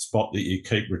favourite spot that you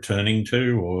keep returning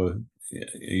to, or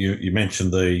you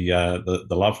mentioned the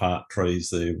love heart trees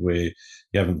there where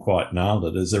you haven't quite nailed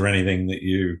it? Is there anything that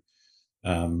you,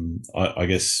 I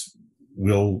guess,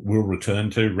 will return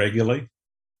to regularly?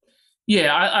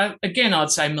 Yeah,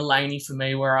 I'd say Mullaney for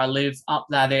me, where I live, up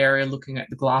that area, looking at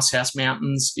the Glasshouse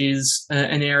Mountains, is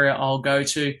an area I'll go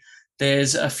to.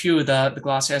 There's a few of the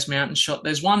Glasshouse Mountains shot.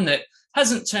 There's one that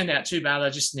hasn't turned out too bad. I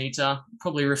just need to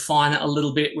probably refine it a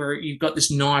little bit, where you've got this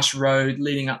nice road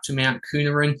leading up to Mount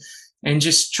Coonarin and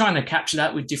just trying to capture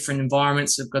that with different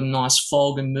environments. They've got a nice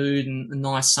fog and mood and a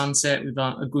nice sunset with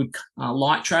a good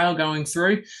light trail going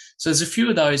through. So there's a few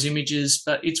of those images,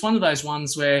 but it's one of those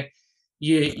ones where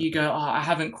you go, I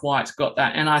haven't quite got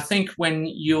that. And I think when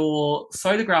you're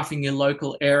photographing your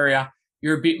local area,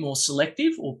 you're a bit more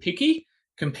selective or picky,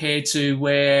 compared to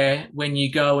when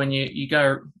you go and you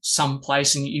go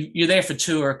someplace and you're there for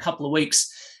 2 or a couple of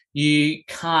weeks, you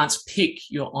can't pick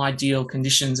your ideal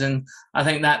conditions. And I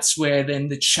think that's where then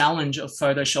the challenge of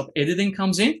Photoshop editing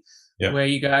comes in, where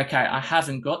you go, okay, I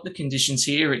haven't got the conditions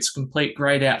here. It's complete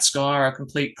grayed out sky or a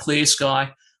complete clear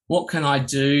sky. What can I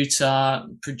do to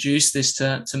produce this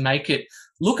to make it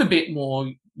look a bit more,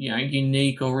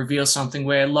 unique, or reveal something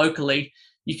where locally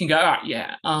you can go, all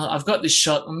right, I've got this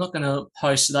shot. I'm not going to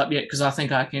post it up yet because I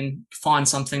think I can find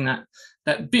something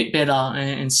that bit better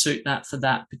and suit that for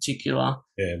that particular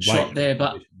shot there.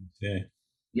 But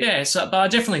but I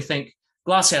definitely think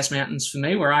Glasshouse Mountains for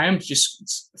me, where I am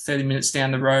just 30 minutes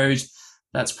down the road,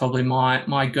 that's probably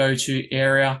my go-to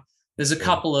area. There's a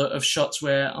couple of shots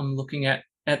where I'm looking at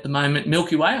the moment.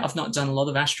 Milky Way, I've not done a lot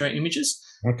of astro images.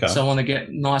 Okay. So I want to get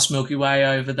nice Milky Way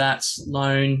over that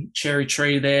lone cherry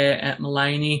tree there at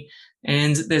Mullaney.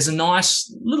 And there's a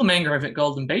nice little mangrove at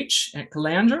Golden Beach at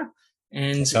Caloundra.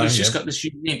 And it's just got this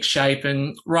unique shape.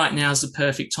 And right now is the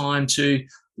perfect time to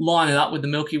line it up with the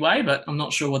Milky Way. But I'm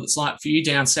not sure what it's like for you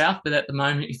down south. But at the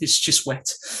moment, it's just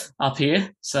wet up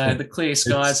here. So the clear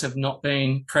skies have not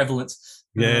been prevalent.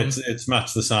 Yeah, it's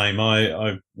much the same.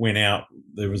 I went out.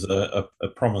 There was a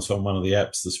promise on one of the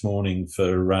apps this morning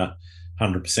for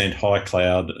 100% high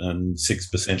cloud and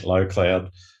 6% low cloud.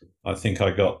 I think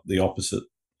I got the opposite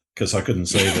because I couldn't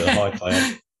see the high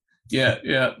cloud. Yeah.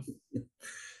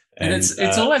 And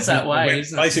it's always that way,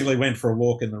 isn't it? Basically went for a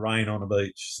walk in the rain on a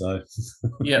beach. So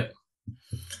Yeah,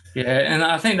 and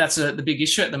I think that's the big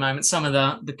issue at the moment. Some of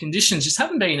the conditions just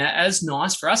haven't been as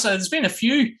nice for us. So there's been a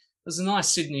few. There's a nice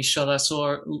Sydney shot I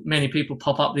saw many people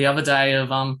pop up the other day of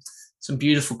some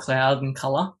beautiful cloud and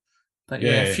colour. But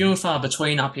few and far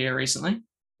between up here recently.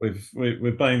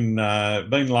 We've been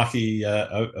lucky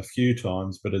a few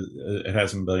times, but it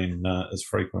hasn't been as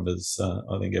frequent as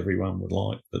I think everyone would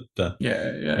like. But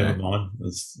never mind.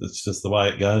 It's just the way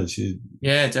it goes.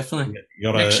 Definitely.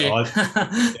 You got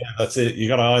to that's it. You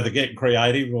got to either get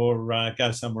creative or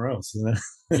go somewhere else.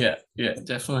 Yeah,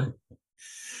 definitely.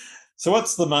 So,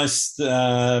 what's the most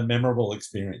memorable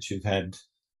experience you've had?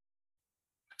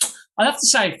 I'd have to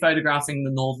say photographing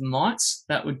the Northern Lights.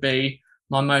 That would be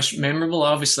my most memorable.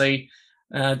 Obviously,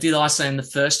 Did Iceland the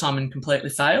first time and completely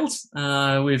failed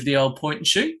with the old point and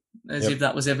shoot, as if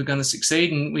that was ever going to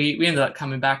succeed. And we ended up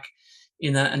coming back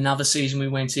in another season. We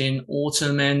went in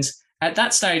autumn, and at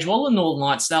that stage, while the Northern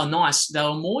Lights, they were nice, they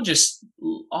were more just,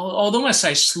 I would almost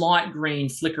say, slight green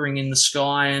flickering in the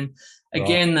sky. And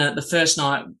again, the first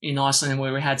night in Iceland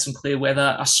where we had some clear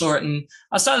weather, I saw it and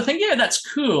I started thinking, yeah, that's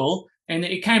cool. And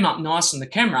it came up nice on the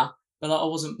camera, but I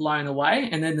wasn't blown away.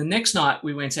 And then the next night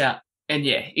we went out, and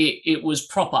yeah, it was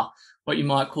proper, what you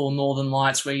might call Northern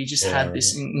Lights, where you just had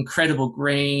this incredible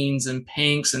greens and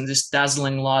pinks and just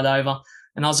dazzling light over.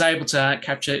 And I was able to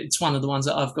capture, it's one of the ones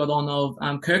that I've got on of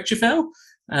Kirkjufell,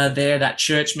 there, that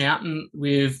church mountain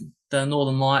with the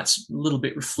Northern Lights a little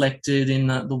bit reflected in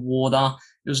the water.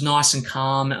 It was nice and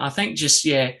calm. I think just,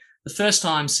 the first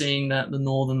time seeing the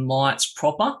Northern Lights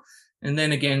proper. And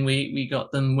then again, we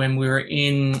got them when we were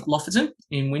in Lofoten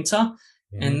in winter.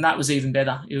 And that was even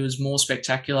better. It was more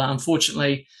spectacular.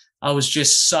 Unfortunately, I was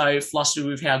just so flustered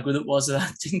with how good it was that I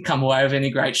didn't come away with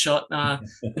any great shot. I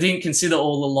didn't consider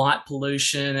all the light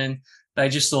pollution, and they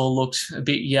just all looked a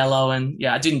bit yellow. And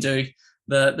I didn't do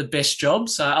the best job.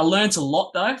 So I learned a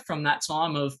lot though from that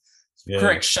time of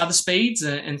correct shutter speeds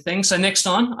and things. So next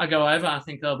time I go over, I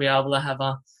think I'll be able to have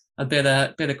a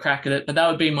better crack at it. But that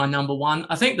would be my number one.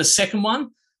 I think the second one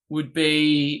would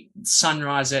be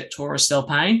sunrise at Torres del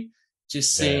Paine.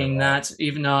 Just seeing that,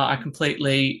 even though I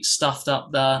completely stuffed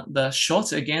up the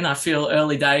shot again, I feel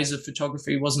early days of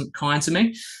photography wasn't kind to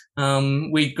me.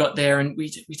 We got there and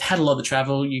we'd had a lot of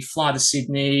travel. You fly to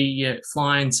Sydney, you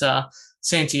fly into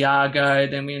Santiago,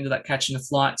 then we ended up catching a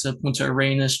flight to Punta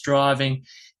Arenas, driving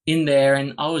in there,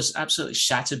 and I was absolutely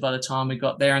shattered by the time we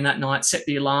got there. And that night, set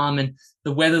the alarm, and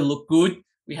the weather looked good.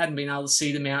 We hadn't been able to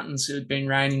see the mountains. It had been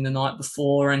raining the night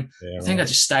before. And I think I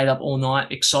just stayed up all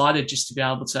night, excited just to be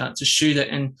able to shoot it.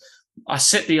 And I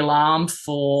set the alarm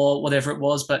for whatever it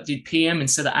was, but did PM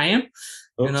instead of AM.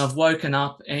 Oops. And I've woken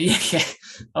up and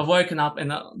I've woken up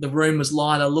and the room was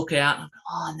light. I look out, and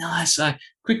oh no. So I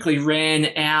quickly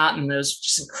ran out, and there's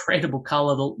just incredible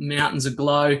color, the mountains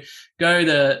aglow. Go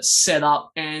to set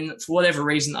up, and for whatever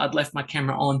reason, I'd left my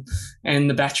camera on and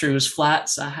the battery was flat.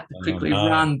 So I had to quickly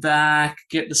run back,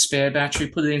 get the spare battery,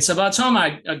 put it in. So by the time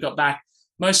I got back,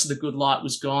 most of the good light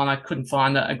was gone. I couldn't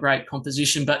find a great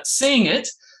composition, but seeing it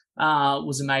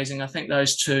was amazing. I think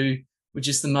those two were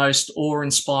just the most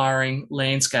awe-inspiring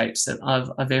landscapes that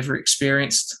I've ever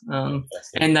experienced. And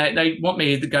they want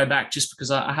me to go back just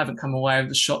because I haven't come away with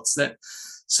the shots that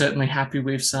certainly happy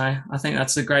with. So I think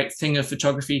that's a great thing of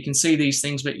photography. You can see these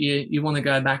things, but you want to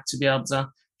go back to be able to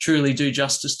truly do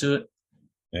justice to it.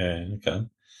 Yeah, okay.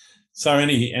 So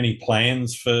any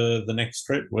plans for the next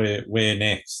trip? Where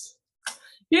next?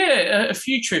 Yeah, a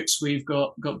few trips we've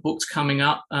got booked coming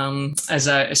up. As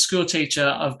a school teacher,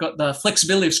 I've got the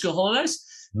flexibility of school holidays.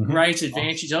 Great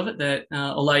advantage of it that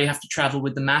although you have to travel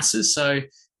with the masses. So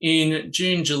in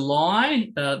June, July,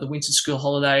 the winter school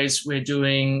holidays, we're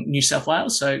doing New South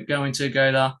Wales. So go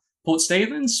to Port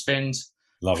Stephens, spend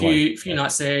a few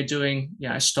nights there doing,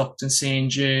 Stockton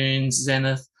Sand Dunes,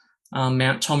 Zenith,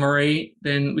 Mount Tomaree.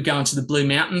 Then we go into the Blue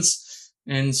Mountains.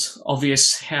 And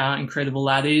obvious how incredible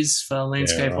that is for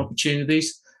landscape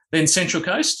opportunities. Then Central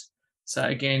Coast. So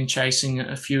again, chasing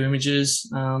a few images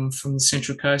from the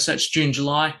Central Coast. That's June,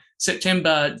 July.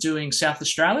 September, doing South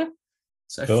Australia.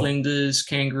 So cool. Flinders,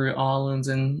 Kangaroo Islands,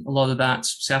 and a lot of that,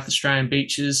 South Australian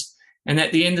beaches. And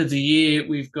at the end of the year,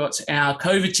 we've got our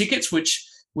COVID tickets, which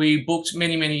we booked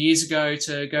many, many years ago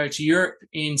to go to Europe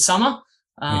in summer.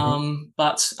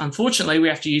 But unfortunately, we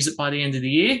have to use it by the end of the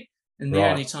year. And the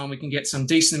only time we can get some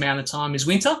decent amount of time is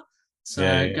winter. So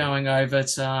going over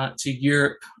to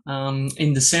Europe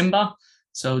in December.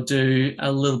 So we'll do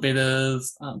a little bit of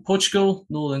Portugal,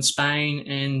 northern Spain,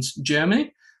 and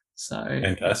Germany. So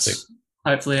fantastic.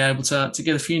 Hopefully able to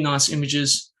get a few nice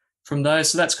images from those.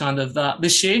 So that's kind of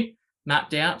this year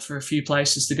mapped out for a few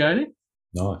places to go to.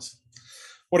 Nice.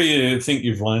 What do you think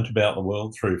you've learned about the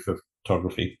world through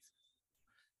photography?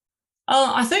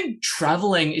 I think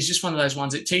traveling is just one of those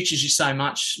ones that teaches you so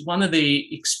much. One of the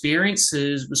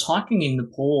experiences was hiking in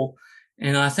Nepal.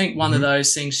 And I think one of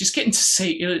those things, just getting to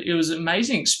see, it was an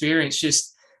amazing experience,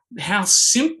 just how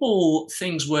simple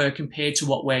things were compared to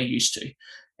what we're used to.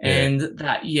 And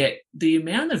that yet the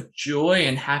amount of joy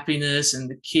and happiness and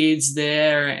the kids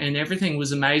there and everything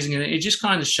was amazing. And it just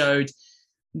kind of showed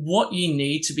what you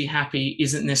need to be happy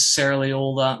isn't necessarily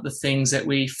all the things that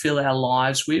we fill our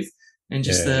lives with. And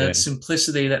just the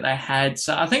simplicity that they had.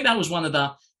 So I think that was one of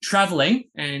the traveling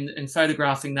and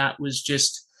photographing that was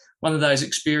just one of those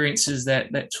experiences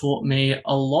that taught me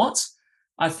a lot.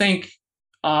 I think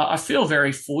I feel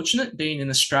very fortunate being in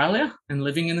Australia and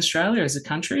living in Australia as a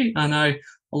country. I know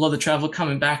a lot of travel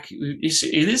coming back.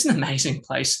 It is an amazing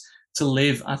place to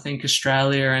live. I think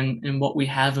Australia and what we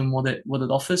have and what it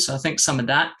offers. So I think some of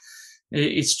that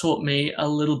it's taught me a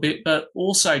little bit, but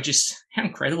also just how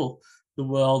incredible the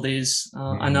world is.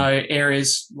 I know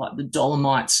areas like the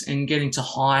Dolomites and getting to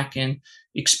hike and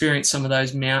experience some of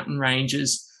those mountain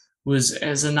ranges was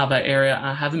as another area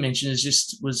I haven't mentioned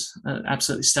was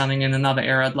absolutely stunning, and another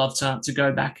area I'd love to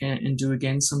go back and do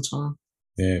again sometime.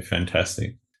 Yeah,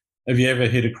 fantastic. Have you ever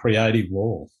hit a creative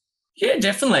wall? Yeah,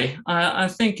 definitely. I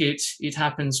think it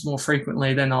happens more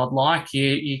frequently than I'd like.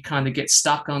 You kind of get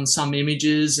stuck on some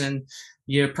images and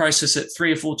you process it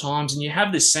 3 or 4 times, and you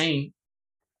have this scene,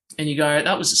 and you go,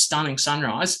 "That was a stunning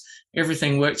sunrise.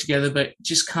 Everything worked together," but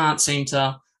just can't seem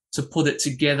to put it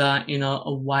together in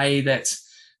a way that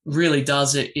really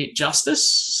does it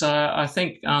justice. So I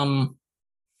think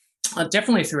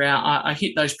definitely throughout, I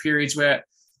hit those periods where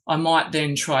I might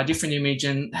then try a different image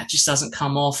and that just doesn't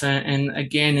come off. And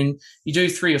again, and you do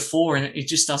 3 or 4 and it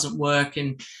just doesn't work.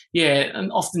 And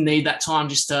and often need that time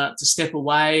just to step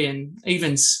away. And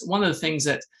even one of the things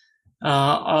that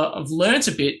I've learned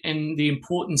a bit and the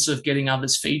importance of getting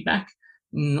others' feedback.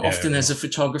 And often as a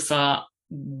photographer,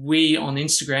 we on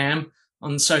Instagram,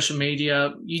 on social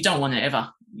media,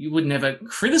 you would never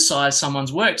criticize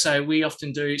someone's work. So we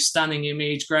often do stunning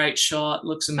image, great shot,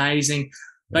 looks amazing,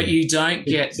 but you don't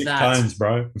get Six that. tones,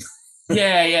 bro.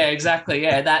 Yeah, exactly.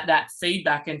 Yeah, that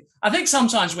feedback. And I think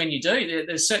sometimes when you do,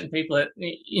 there's certain people that,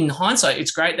 in hindsight,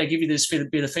 it's great. They give you this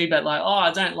bit of feedback like, "Oh,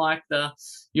 I don't like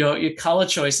your color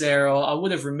choice there," or "I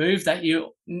would have removed that."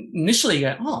 You initially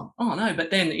go, oh no,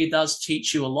 but then it does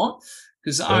teach you a lot.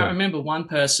 Because I remember one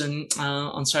person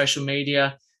on social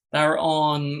media, they were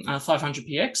on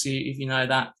 500px, if you know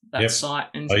that site,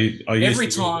 and every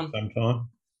time,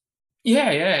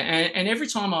 and every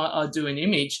time I do an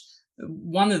image,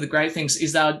 one of the great things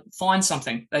is they'd find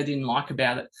something they didn't like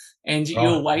about it, and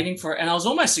you're waiting for it. And I was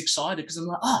almost excited because I'm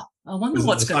like, I wonder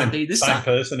what's going to be this time. Same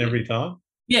person every time?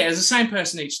 Yeah, it was the same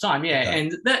person each time. Yeah, okay.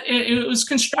 And that it was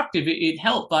constructive. It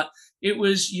helped, but it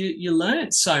was you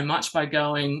learned so much by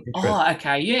going,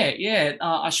 okay,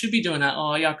 I should be doing that.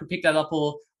 Oh, yeah, I could pick that up,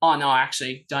 or oh no, I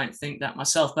actually don't think that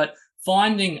myself. But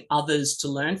finding others to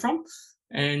learn from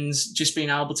and just being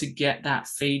able to get that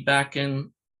feedback. And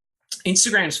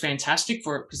Instagram is fantastic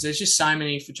for it because there's just so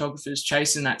many photographers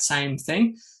chasing that same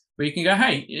thing where you can go,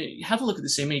 hey, have a look at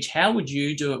this image. How would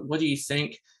you do it? What do you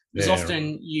think? Because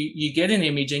often you get an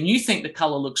image and you think the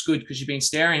color looks good because you've been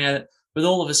staring at it, but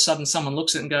all of a sudden someone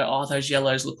looks at it and go, oh, those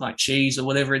yellows look like cheese or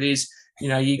whatever it is.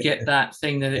 You get that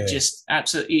thing that it just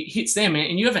absolutely it hits them,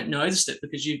 and you haven't noticed it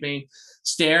because you've been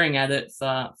staring at it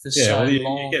for so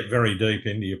long. You get very deep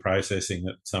into your processing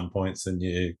at some points, and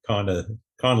you kind of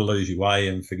lose your way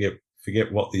and forget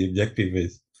what the objective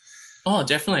is. Oh,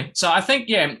 definitely. So I think,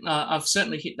 I've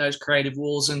certainly hit those creative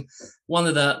walls, and one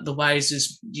of the ways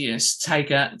is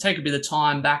take a bit of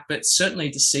time back, but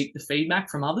certainly to seek the feedback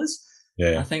from others.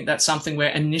 Yeah, I think that's something where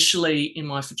initially in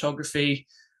my photography,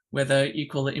 whether you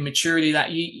call it immaturity,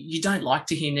 that you don't like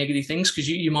to hear negative things because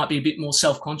you might be a bit more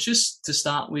self-conscious to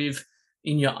start with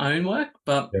in your own work,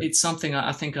 but it's something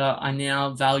I think I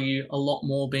now value a lot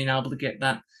more, being able to get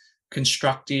that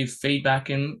constructive feedback.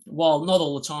 And while not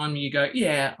all the time you go,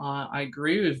 I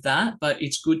agree with that, but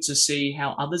it's good to see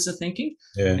how others are thinking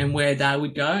and where they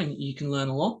would go, and you can learn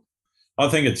a lot. I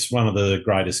think it's one of the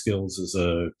greatest skills as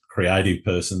a creative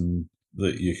person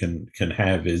that you can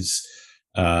have is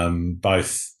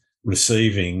both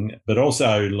receiving but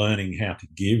also learning how to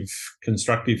give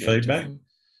constructive feedback.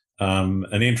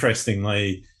 And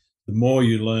interestingly, the more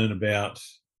you learn about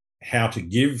how to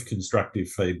give constructive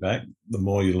feedback, the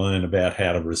more you learn about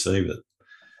how to receive it.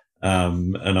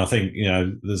 And I think,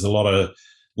 there's a lot of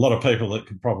people that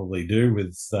could probably do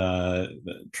with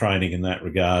training in that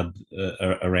regard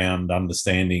around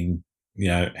understanding,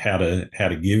 how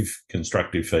to give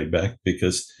constructive feedback,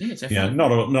 because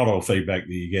not all feedback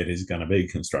that you get is going to be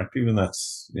constructive, and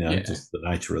that's just the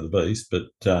nature of the beast. But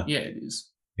it is.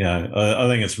 I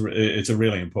think it's a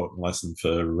really important lesson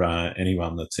for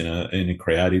anyone that's in a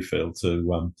creative field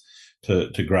to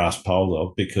grasp hold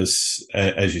of, because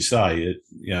as you say, it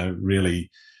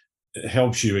really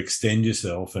helps you extend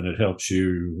yourself, and it helps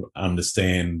you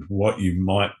understand what you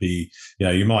might be.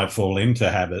 You might fall into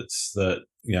habits that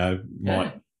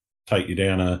might take you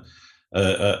down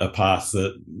a path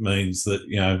that means that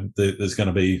there's going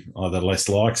to be either less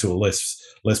likes or less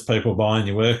people buying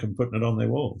your work and putting it on their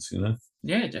walls.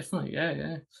 Yeah, definitely.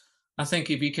 Yeah. I think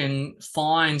if you can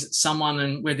find someone,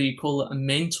 and whether you call it a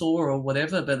mentor or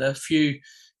whatever, but a few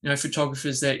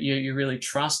photographers that you really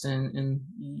trust, and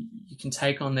you can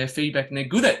take on their feedback, and they're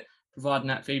good at providing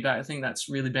that feedback. I think that's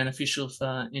really beneficial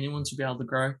for anyone to be able to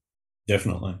grow.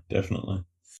 Definitely.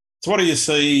 So what do you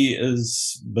see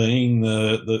as being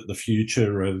the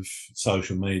future of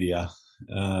social media?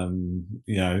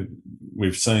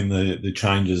 We've seen the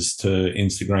changes to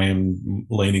Instagram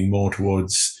leaning more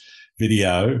towards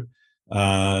video,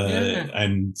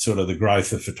 and sort of the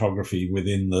growth of photography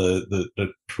within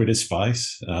the Twitter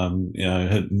space.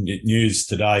 News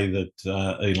today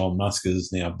that Elon Musk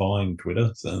is now buying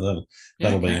Twitter, so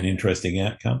that'll be an interesting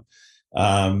outcome.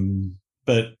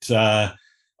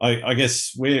 I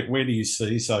guess where do you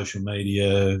see social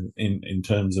media in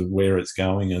terms of where it's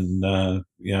going, and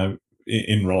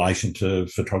in relation to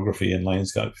photography and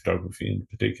landscape photography in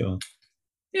particular?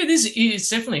 Yeah, it's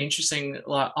definitely interesting.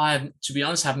 Like, to be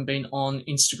honest, haven't been on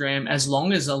Instagram as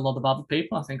long as a lot of other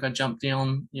people. I think I jumped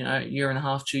on, a year and a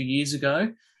half, 2 years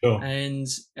ago. Sure. And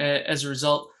as a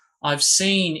result, I've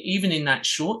seen, even in that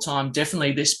short time,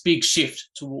 definitely this big shift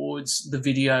towards the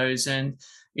videos. And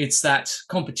it's that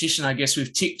competition, I guess,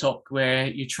 with TikTok, where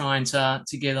you're trying to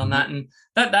get on that. And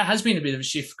that has been a bit of a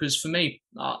shift, because for me,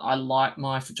 I like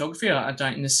my photography. I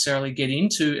don't necessarily get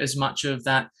into as much of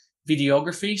that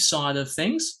videography side of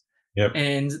things. Yep.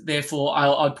 And therefore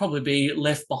I'd probably be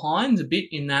left behind a bit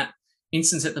in that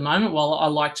instance at the moment. While I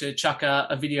like to chuck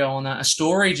a video on a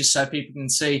story, just so people can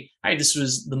see, hey, this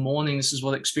was the morning, this is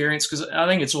what I experienced. Because I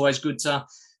think it's always good to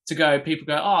go, people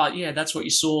go, oh yeah, that's what you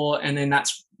saw, and then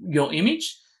that's your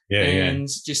image. And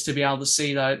just to be able to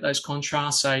see those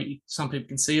contrasts, so some people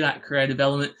can see that creative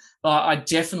element. But I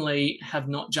definitely have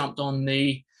not jumped on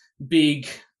the big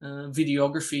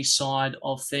videography side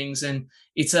of things, and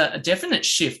it's a definite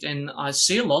shift. And I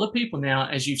see a lot of people now,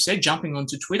 as you've said, jumping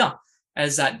onto Twitter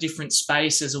as that different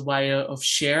space, as a way of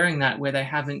sharing that, where they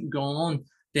haven't gone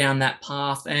down that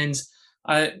path. And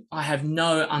I have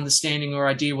no understanding or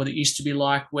idea what it used to be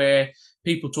like, where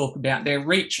people talk about their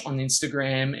reach on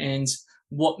Instagram and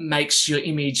what makes your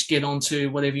image get onto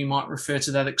whatever you might refer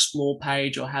to, that explore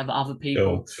page, or have other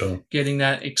people getting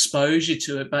that exposure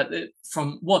to it. But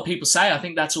from what people say, I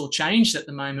think that's all changed at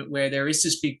the moment, where there is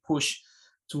this big push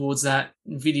towards that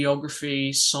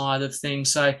videography side of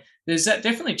things. So there's that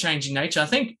definitely changing nature. I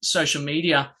think social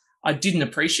media, I didn't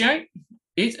appreciate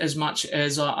it as much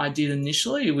as I did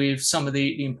initially, with some of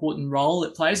the important role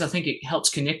it plays. I think it helps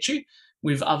connect you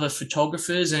with other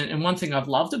photographers. And one thing I've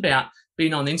loved about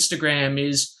being on Instagram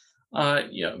is,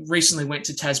 recently went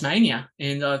to Tasmania,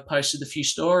 and I've posted a few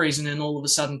stories, and then all of a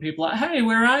sudden people are like, hey,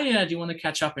 where are you? Do you want to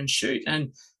catch up and shoot?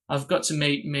 And I've got to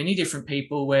meet many different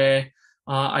people, where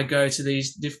I go to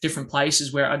these different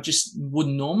places where I just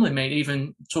wouldn't normally meet.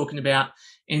 Even talking about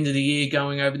end of the year,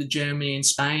 going over to Germany and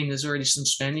Spain, there's already some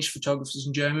Spanish photographers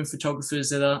and German photographers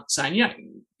that are saying, yeah,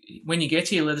 when you get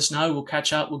here, let us know. We'll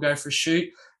catch up. We'll go for a shoot.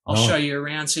 I'll show you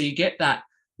around. So you get that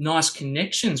nice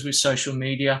connections with social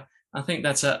media. I think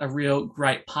that's a real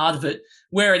great part of it.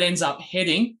 Where it ends up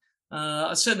heading,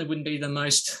 I certainly wouldn't be the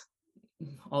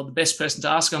best person to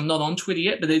ask. I'm not on Twitter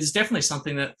yet, but it's definitely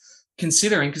something that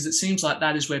considering, because it seems like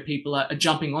that is where people are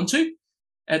jumping onto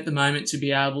at the moment, to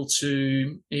be able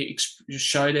to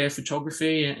show their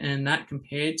photography and that,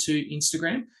 compared to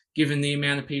Instagram, given the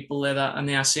amount of people that are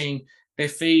now seeing their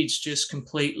feeds just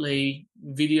completely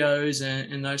videos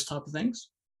and those type of things.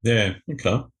 Yeah,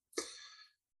 okay.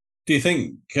 Do you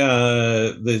think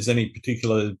there's any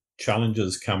particular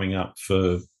challenges coming up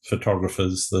for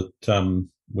photographers that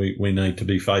we need to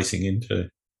be facing into?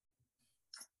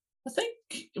 I think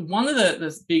one of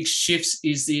the big shifts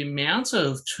is the amount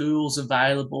of tools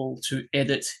available to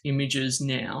edit images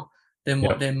now than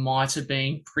what there might have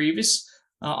been previous.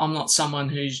 I'm not someone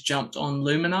who's jumped on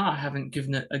Luminar. I haven't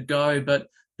given it a go, but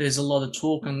there's a lot of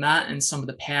talk on that, and some of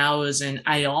the powers and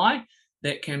AI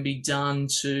that can be done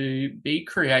to be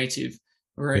creative,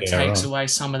 where it takes away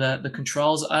some of the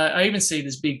controls. I even see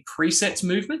this big presets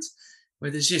movement, where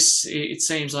there's just, it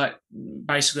seems like,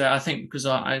 basically, I think, because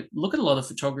I look at a lot of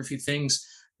photography things,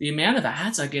 the amount of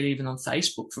ads I get even on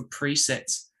Facebook for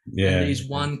presets and these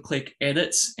one-click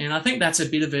edits. And I think that's a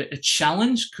bit of a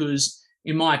challenge, because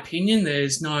in my opinion,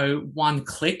 there's no one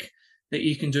click that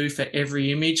you can do for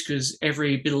every image, because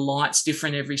every bit of light's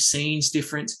different, every scene's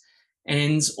different.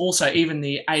 And also even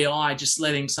the AI just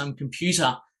letting some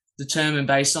computer determine,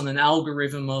 based on an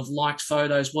algorithm of liked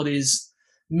photos, what is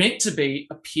meant to be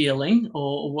appealing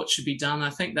or what should be done.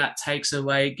 I think that takes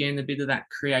away, again, a bit of that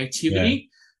creativity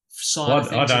side of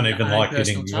things. I don't even like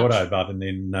hitting the auto button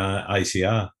in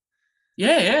ACR.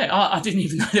 I didn't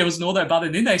even know there was an auto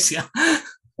button in ACR.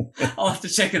 I'll have to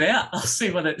check it out. I'll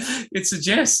see what it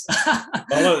suggests.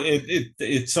 Well,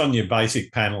 it's on your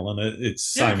basic panel, and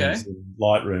it's same as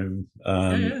Lightroom,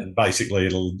 and basically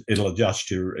it'll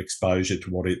adjust your exposure to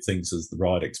what it thinks is the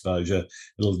right exposure.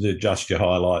 It'll adjust your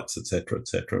highlights, etc.,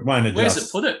 etc. It won't adjust. Where's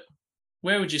it put it?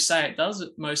 Where would you say it does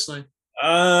it mostly?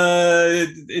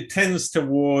 It tends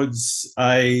towards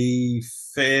a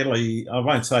fairly, I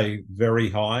won't say very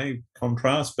high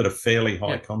contrast, but a fairly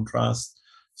high contrast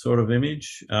sort of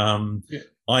image.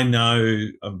 I know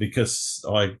because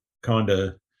I kind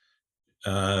of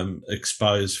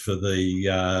expose for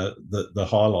the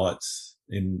highlights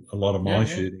in a lot of my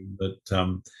shooting, but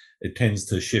it tends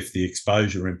to shift the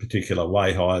exposure in particular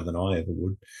way higher than I ever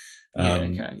would.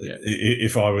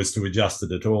 If I was to adjust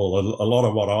it at all, a lot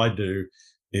of what I do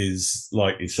is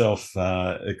like yourself,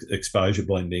 exposure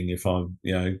blending if I'm,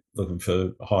 looking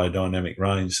for higher dynamic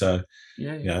range. So,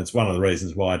 it's one of the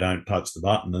reasons why I don't touch the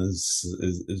button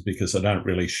is because I don't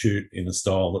really shoot in a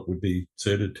style that would be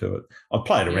suited to it. I've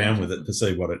played around with it to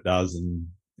see what it does and,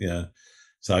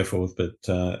 so forth. But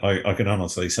I can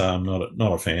honestly say I'm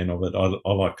not a fan of it.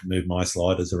 I like to move my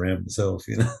sliders around myself,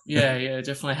 Yeah,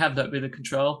 definitely have that bit of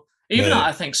control. Even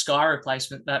I think sky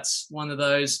replacement, that's one of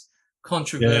those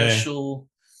controversial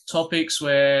topics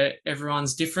where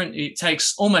everyone's different. It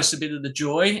takes almost a bit of the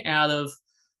joy out of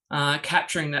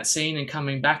capturing that scene and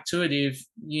coming back to it if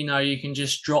you can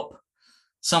just drop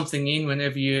something in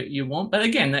whenever you want. But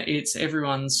again, it's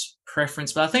everyone's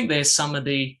preference. But I think there's some of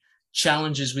the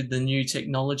challenges with the new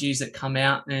technologies that come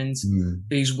out and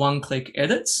these one-click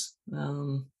edits.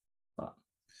 I'm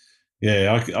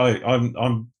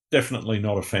definitely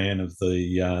not a fan of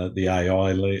the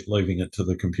AI leaving it to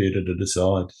the computer to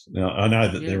decide. Now, I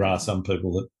know that there are some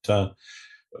people that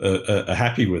are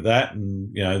happy with that,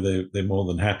 and they're more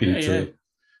than happy to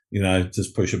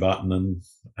just push a button and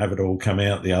have it all come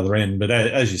out the other end. But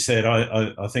as you said,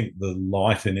 I think the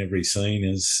light in every scene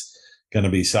is going to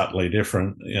be subtly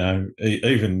different.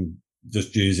 Even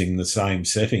just using the same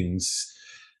settings.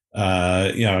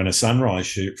 In a sunrise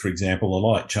shoot, for example, the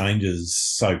light changes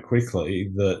so quickly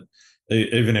that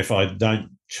even if I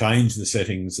don't change the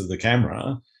settings of the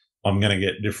camera, I'm going to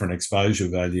get different exposure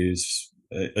values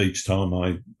each time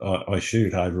I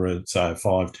shoot over a 5,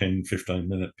 10,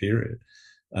 15-minute period.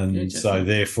 And so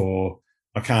therefore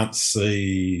I can't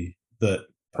see that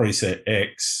preset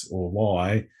X or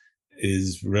Y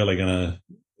is really going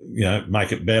to,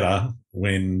 make it better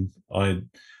when I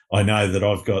know that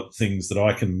I've got things that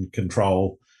I can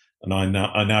control, and I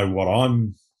know what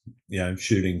I'm,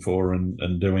 shooting for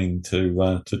and doing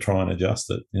to try and adjust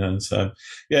it. So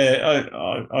I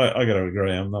got to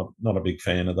agree. I'm not a big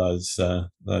fan of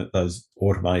those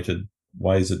automated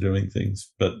ways of doing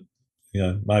things, but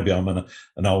maybe I'm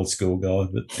an old school guy.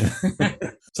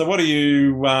 But so, what do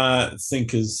you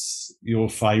think is your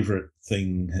favourite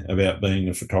thing about being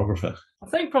a photographer? I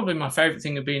think probably my favourite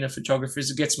thing of being a photographer is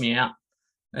it gets me out.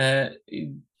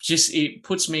 It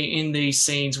puts me in these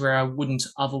scenes where I wouldn't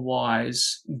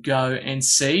otherwise go and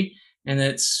see, and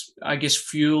it's, I guess,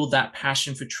 fueled that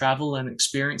passion for travel and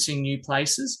experiencing new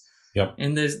places. Yep.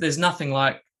 And there's nothing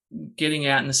like getting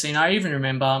out in the scene. I even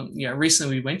remember,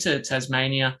 recently we went to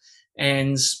Tasmania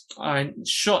and I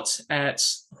shot at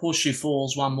Horseshoe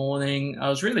Falls one morning. I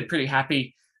was really pretty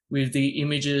happy with the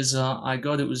images I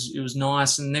got. It was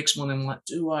nice. And the next morning I'm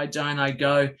like, don't I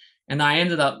go? And I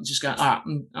ended up just going, all right,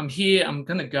 I'm here. I'm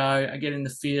going to go. I get in the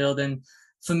field. And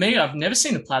for me, I've never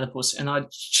seen a platypus, and I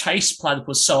chase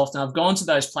platypus so often. I've gone to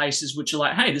those places which are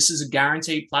like, hey, this is a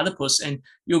guaranteed platypus. And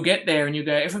you'll get there and you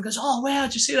go, everyone goes, oh, wow,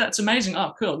 did you see that? It's amazing.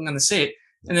 Oh, cool. I'm going to see it.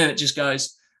 And then it just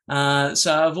goes.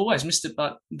 So I've always missed it.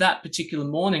 But that particular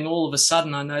morning, all of a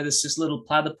sudden, I noticed this little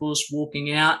platypus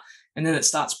walking out, and then it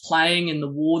starts playing in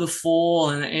the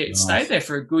waterfall, and it stayed there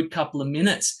for a good couple of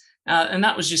minutes. And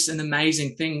that was just an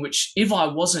amazing thing, which if I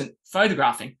wasn't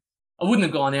photographing, I wouldn't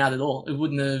have gone out at all. It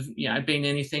wouldn't have, been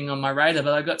anything on my radar,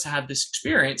 but I got to have this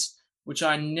experience, which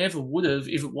I never would have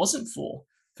if it wasn't for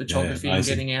photography and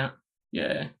getting out.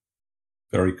 Yeah.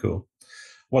 Very cool.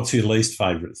 What's your least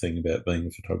favourite thing about being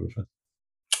a photographer?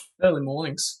 Early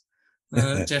mornings.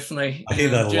 Definitely. I hear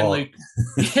that a lot.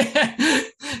 Yeah,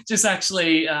 just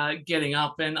actually getting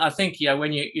up. And I think,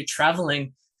 when you're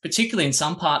traveling, particularly in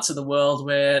some parts of the world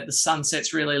where the sun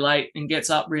sets really late and gets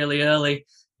up really early,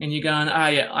 and you're going,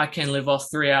 I can live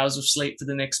off 3 hours of sleep for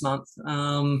the next month.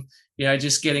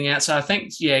 Just getting out. So I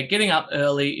think, getting up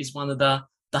early is one of the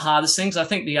hardest things. I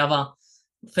think the other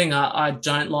thing I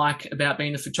don't like about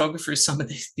being a photographer is some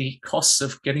of the costs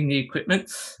of getting the equipment.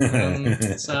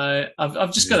 So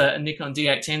I've just got a Nikon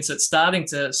D810, so it's starting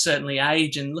to certainly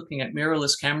age, and looking at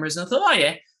mirrorless cameras. And I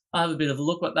thought, I have a bit of a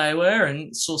look what they were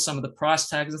and saw some of the price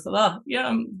tags. I thought, oh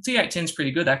yeah, D810 is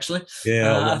pretty good actually.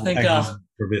 Yeah, I think hang on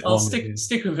for a bit I'll longer.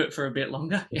 stick with it for a bit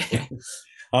longer. Yeah.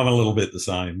 I'm a little bit the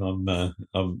same.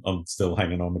 I'm still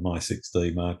hanging on to my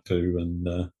 6D Mark II,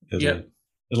 and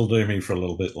it'll do me for a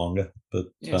little bit longer. But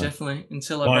yeah, definitely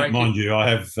until I break mind you, I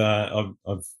have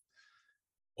I've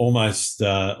almost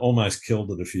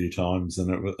killed it a few times,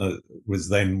 and it was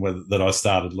then that I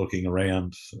started looking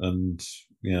around, and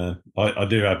I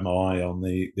do have my eye on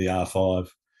the R5.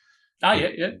 Oh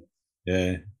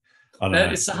yeah. I don't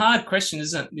know. It's a hard question,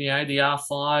 isn't it? The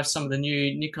R5, some of the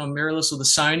new Nikon mirrorless, or the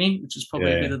Sony, which is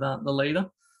probably a bit of the leader.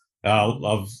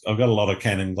 I've got a lot of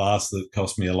Canon glass that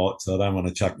cost me a lot, so I don't want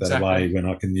to chuck that away when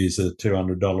I can use a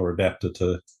 $200 adapter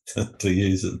to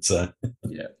use it. So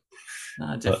yeah,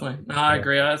 no, definitely. No, I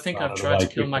agree. I think I've tried to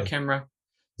kill my camera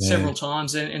several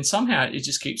times, and somehow it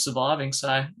just keeps surviving.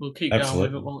 So we'll keep going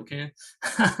with it while it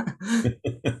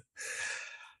can.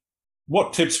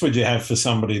 What tips would you have for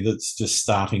somebody that's just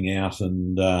starting out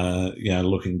and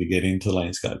looking to get into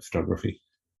landscape photography?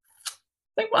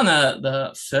 I think one of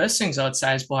the first things I'd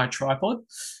say is buy a tripod.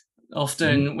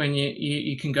 Often when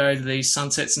you can go to these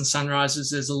sunsets and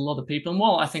sunrises, there's a lot of people. And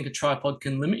while I think a tripod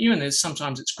can limit you, and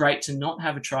sometimes it's great to not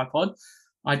have a tripod,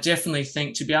 I definitely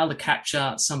think to be able to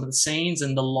capture some of the scenes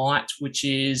and the light, which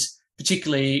is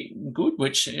particularly good,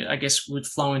 which I guess would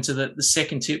flow into the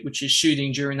second tip, which is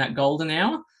shooting during that golden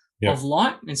hour of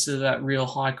light instead of that real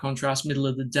high contrast middle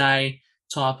of the day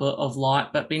type of light.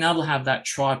 But being able to have that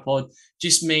tripod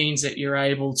just means that you're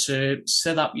able to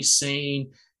set up your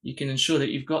scene. You can ensure that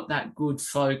you've got that good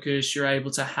focus. You're able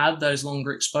to have those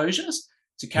longer exposures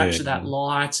to capture that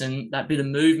light and that bit of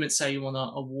movement. Say you want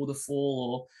a waterfall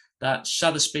or that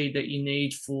shutter speed that you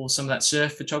need for some of that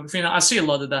surf photography. And I see a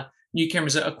lot of the new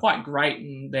cameras that are quite great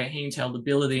in their handheld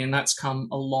ability, and that's come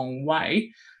a long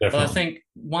way. Definitely. But I think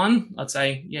one, I'd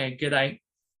say, get a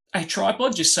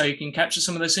tripod just so you can capture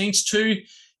some of those scenes. Two,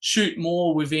 shoot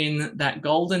more within that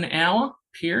golden hour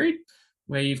period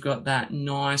where you've got that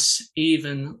nice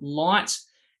even light.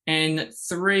 And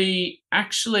three,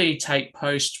 actually take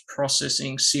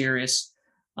post-processing serious.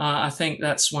 I think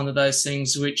that's one of those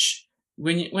things which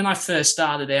when I first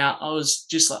started out, I was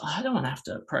just like, I don't want to have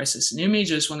to process an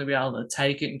image. I just want to be able to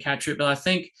take it and capture it. But I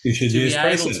think you should use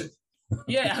preset.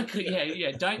 Yeah,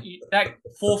 Don't that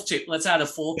fourth tip. Let's add a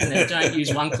fourth in there. Don't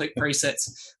use one-click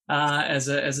presets as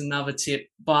another tip.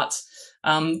 But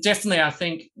definitely, I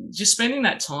think just spending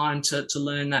that time to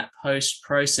learn that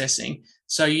post-processing,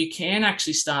 so you can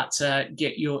actually start to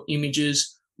get your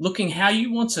images looking how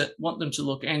you want them to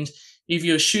look. And if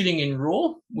you're shooting in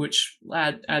RAW, which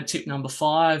add tip number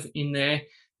 5 in there,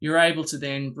 you're able to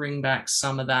then bring back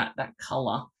some of that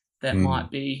color that might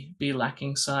be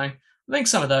lacking. So I think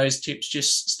some of those tips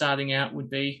just starting out would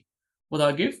be what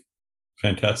I'd give.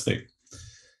 Fantastic.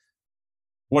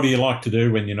 What do you like to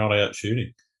do when you're not out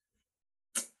shooting?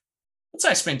 I'd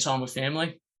say spend time with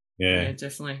family. Yeah,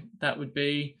 definitely. That would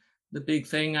be the big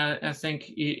thing. I think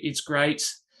it's great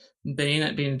being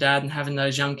a dad and having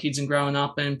those young kids and growing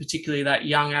up, and particularly that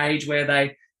young age where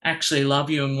they actually love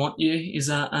you and want you is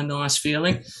a nice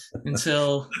feeling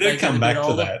until they come back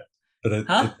to that. But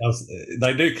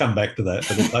they do come back to that,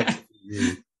 but it takes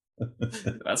years.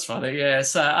 That's funny, yeah.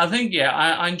 So I think,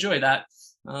 I enjoy that.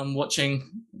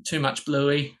 Watching too much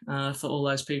Bluey for all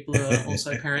those people who are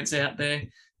also parents out there,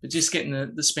 but just getting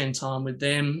the spend time with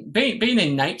them, being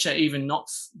in nature, even not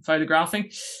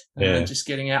photographing, just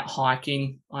getting out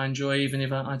hiking. I enjoy, even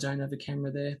if I don't have a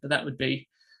camera there. But that would be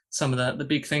some of the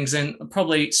big things. And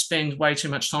probably spend way too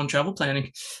much time travel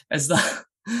planning as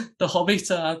the hobby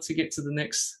to get to the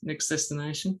next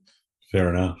destination.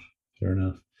 Fair enough.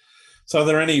 So are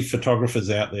there any photographers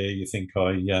out there you think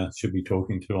I should be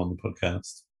talking to on the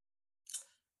podcast?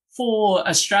 For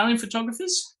Australian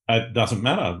photographers? It doesn't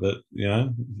matter, but,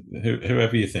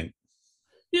 whoever you think.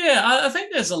 Yeah, I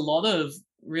think there's a lot of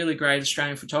really great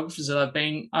Australian photographers that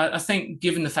I think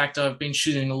given the fact I've been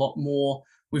shooting a lot more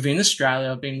within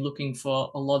Australia, I've been looking for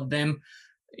a lot of them.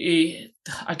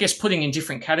 I guess putting in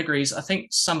different categories, I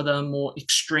think some of the more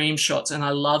extreme shots, and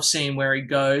I love seeing where he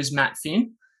goes, Matt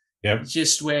Finn. Yep.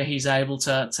 Just where he's able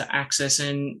to access,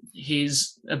 and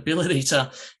his ability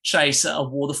to chase a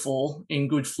waterfall in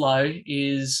good flow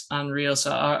is unreal.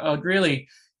 So I'd really,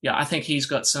 I think he's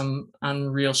got some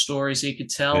unreal stories he could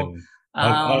tell. Yeah.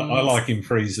 I like him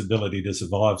for his ability to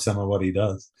survive some of what he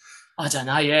does. I don't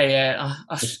know. Yeah.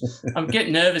 I'm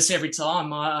getting nervous every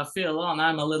time. I feel,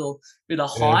 I'm a little bit of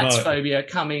heights phobia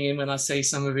coming in when I see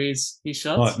some of his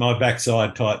shots. My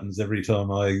backside tightens every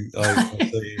time I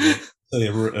see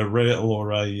a reel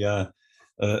or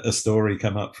a story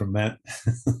come up from Matt.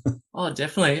 Oh,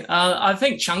 definitely. I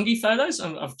think Chungi Photos.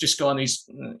 I've just got on his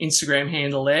Instagram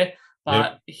handle there, Yep.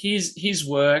 but his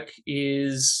work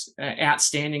is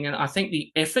outstanding, and I think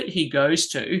the effort he goes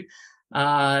to.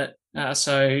 So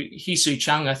Hisu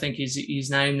Chung, I think is his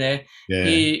name there. Yeah.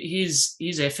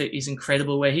 His effort is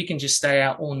incredible. Where he can just stay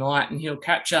out all night and he'll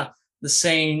capture the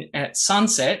scene at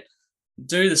sunset,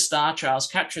 do the star trails,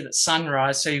 capture it at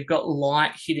sunrise. So you've got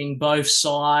light hitting both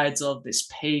sides of this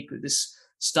peak with this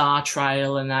star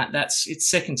trail, and it's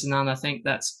second to none. I think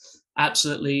that's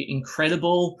absolutely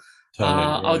incredible. Totally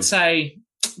I would agree. say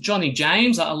Johnny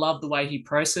James. I love the way he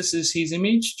processes his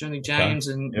image. Johnny James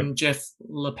Yep. and Jeff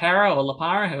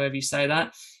LaPara, however you say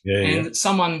that. Yeah. And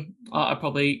someone I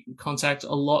probably contact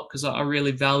a lot because I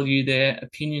really value their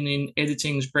opinion in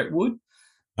editing is Brett Wood.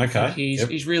 I think Okay. Yep.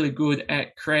 he's really good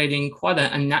at creating quite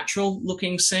a natural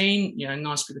looking scene,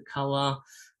 nice bit of color,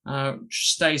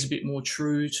 stays a bit more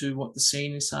true to what the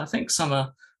scene is. So I think some of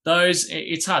those,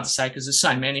 it's hard to say because there's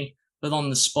so many, but on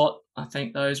the spot, I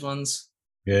think those ones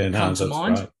Yeah, no, come to that's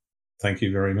mind. great. Thank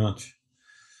you very much.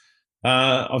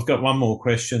 I've got one more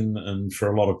question, and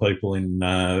for a lot of people in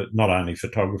not only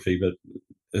photography, but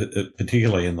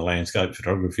particularly in the landscape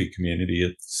photography community,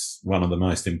 it's one of the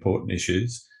most important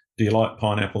issues. Do you like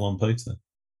pineapple on pizza?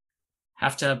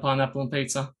 Have to have pineapple on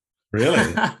pizza.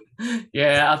 Really?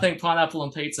 Yeah, I think pineapple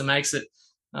on pizza makes it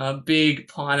big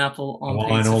pineapple on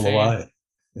Hawaiian pizza all the fan. way.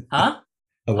 Huh?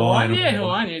 Hawaiian all the way.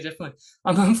 Hawaiian, yeah, definitely.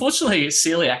 Unfortunately, it's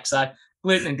celiac, so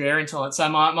gluten and dairy intolerant. So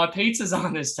my pizzas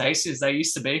aren't as tasty as they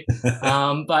used to be.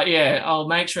 But yeah, I'll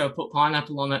make sure I put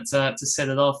pineapple on it to set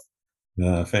it off.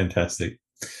 Fantastic.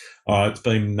 All right, it's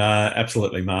been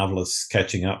absolutely marvellous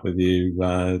catching up with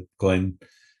you, Glenn.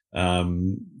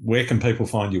 Where can people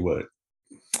find your work?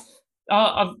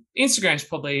 Instagram's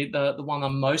probably the one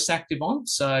I'm most active on.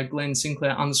 So Glenn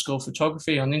Sinclair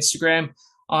 _photography on Instagram.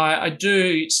 I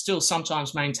do still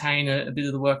sometimes maintain a bit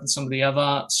of the work on some of the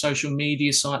other social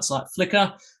media sites like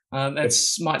Flickr.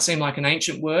 That might seem like an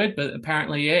ancient word, but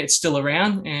apparently, yeah, it's still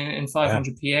around. And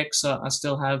 500px, I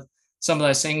still have some of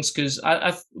those things because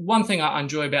one thing I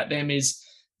enjoy about them is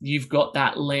you've got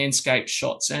that landscape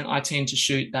shots, and I tend to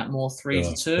shoot that more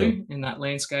 3:2 in that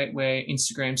landscape, where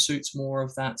Instagram suits more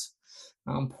of that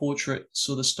portrait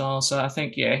sort of style. So I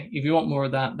think, yeah, if you want more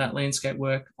of that landscape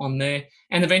work on there,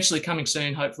 and eventually coming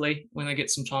soon, hopefully, when I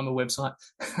get some time, a website.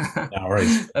 No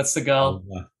worries. That's the goal.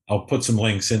 I'll put some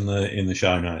links in the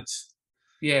show notes.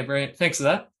 Yeah, brilliant. Thanks for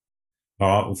that. All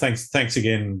right. Well, thanks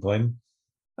again, Glenn.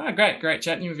 Oh, great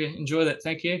chatting with you. Enjoyed it.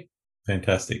 Thank you.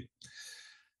 Fantastic.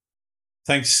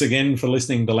 Thanks again for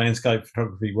listening to Landscape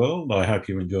Photography World. I hope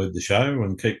you enjoyed the show,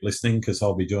 and keep listening because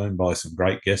I'll be joined by some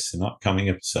great guests in upcoming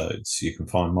episodes. You can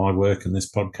find my work in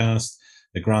this podcast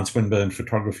at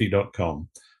grantswinburnphotography.com.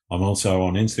 I'm also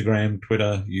on Instagram,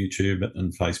 Twitter, YouTube,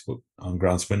 and Facebook. I'm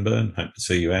Grant Swinburne. Hope to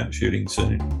see you out shooting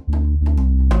soon.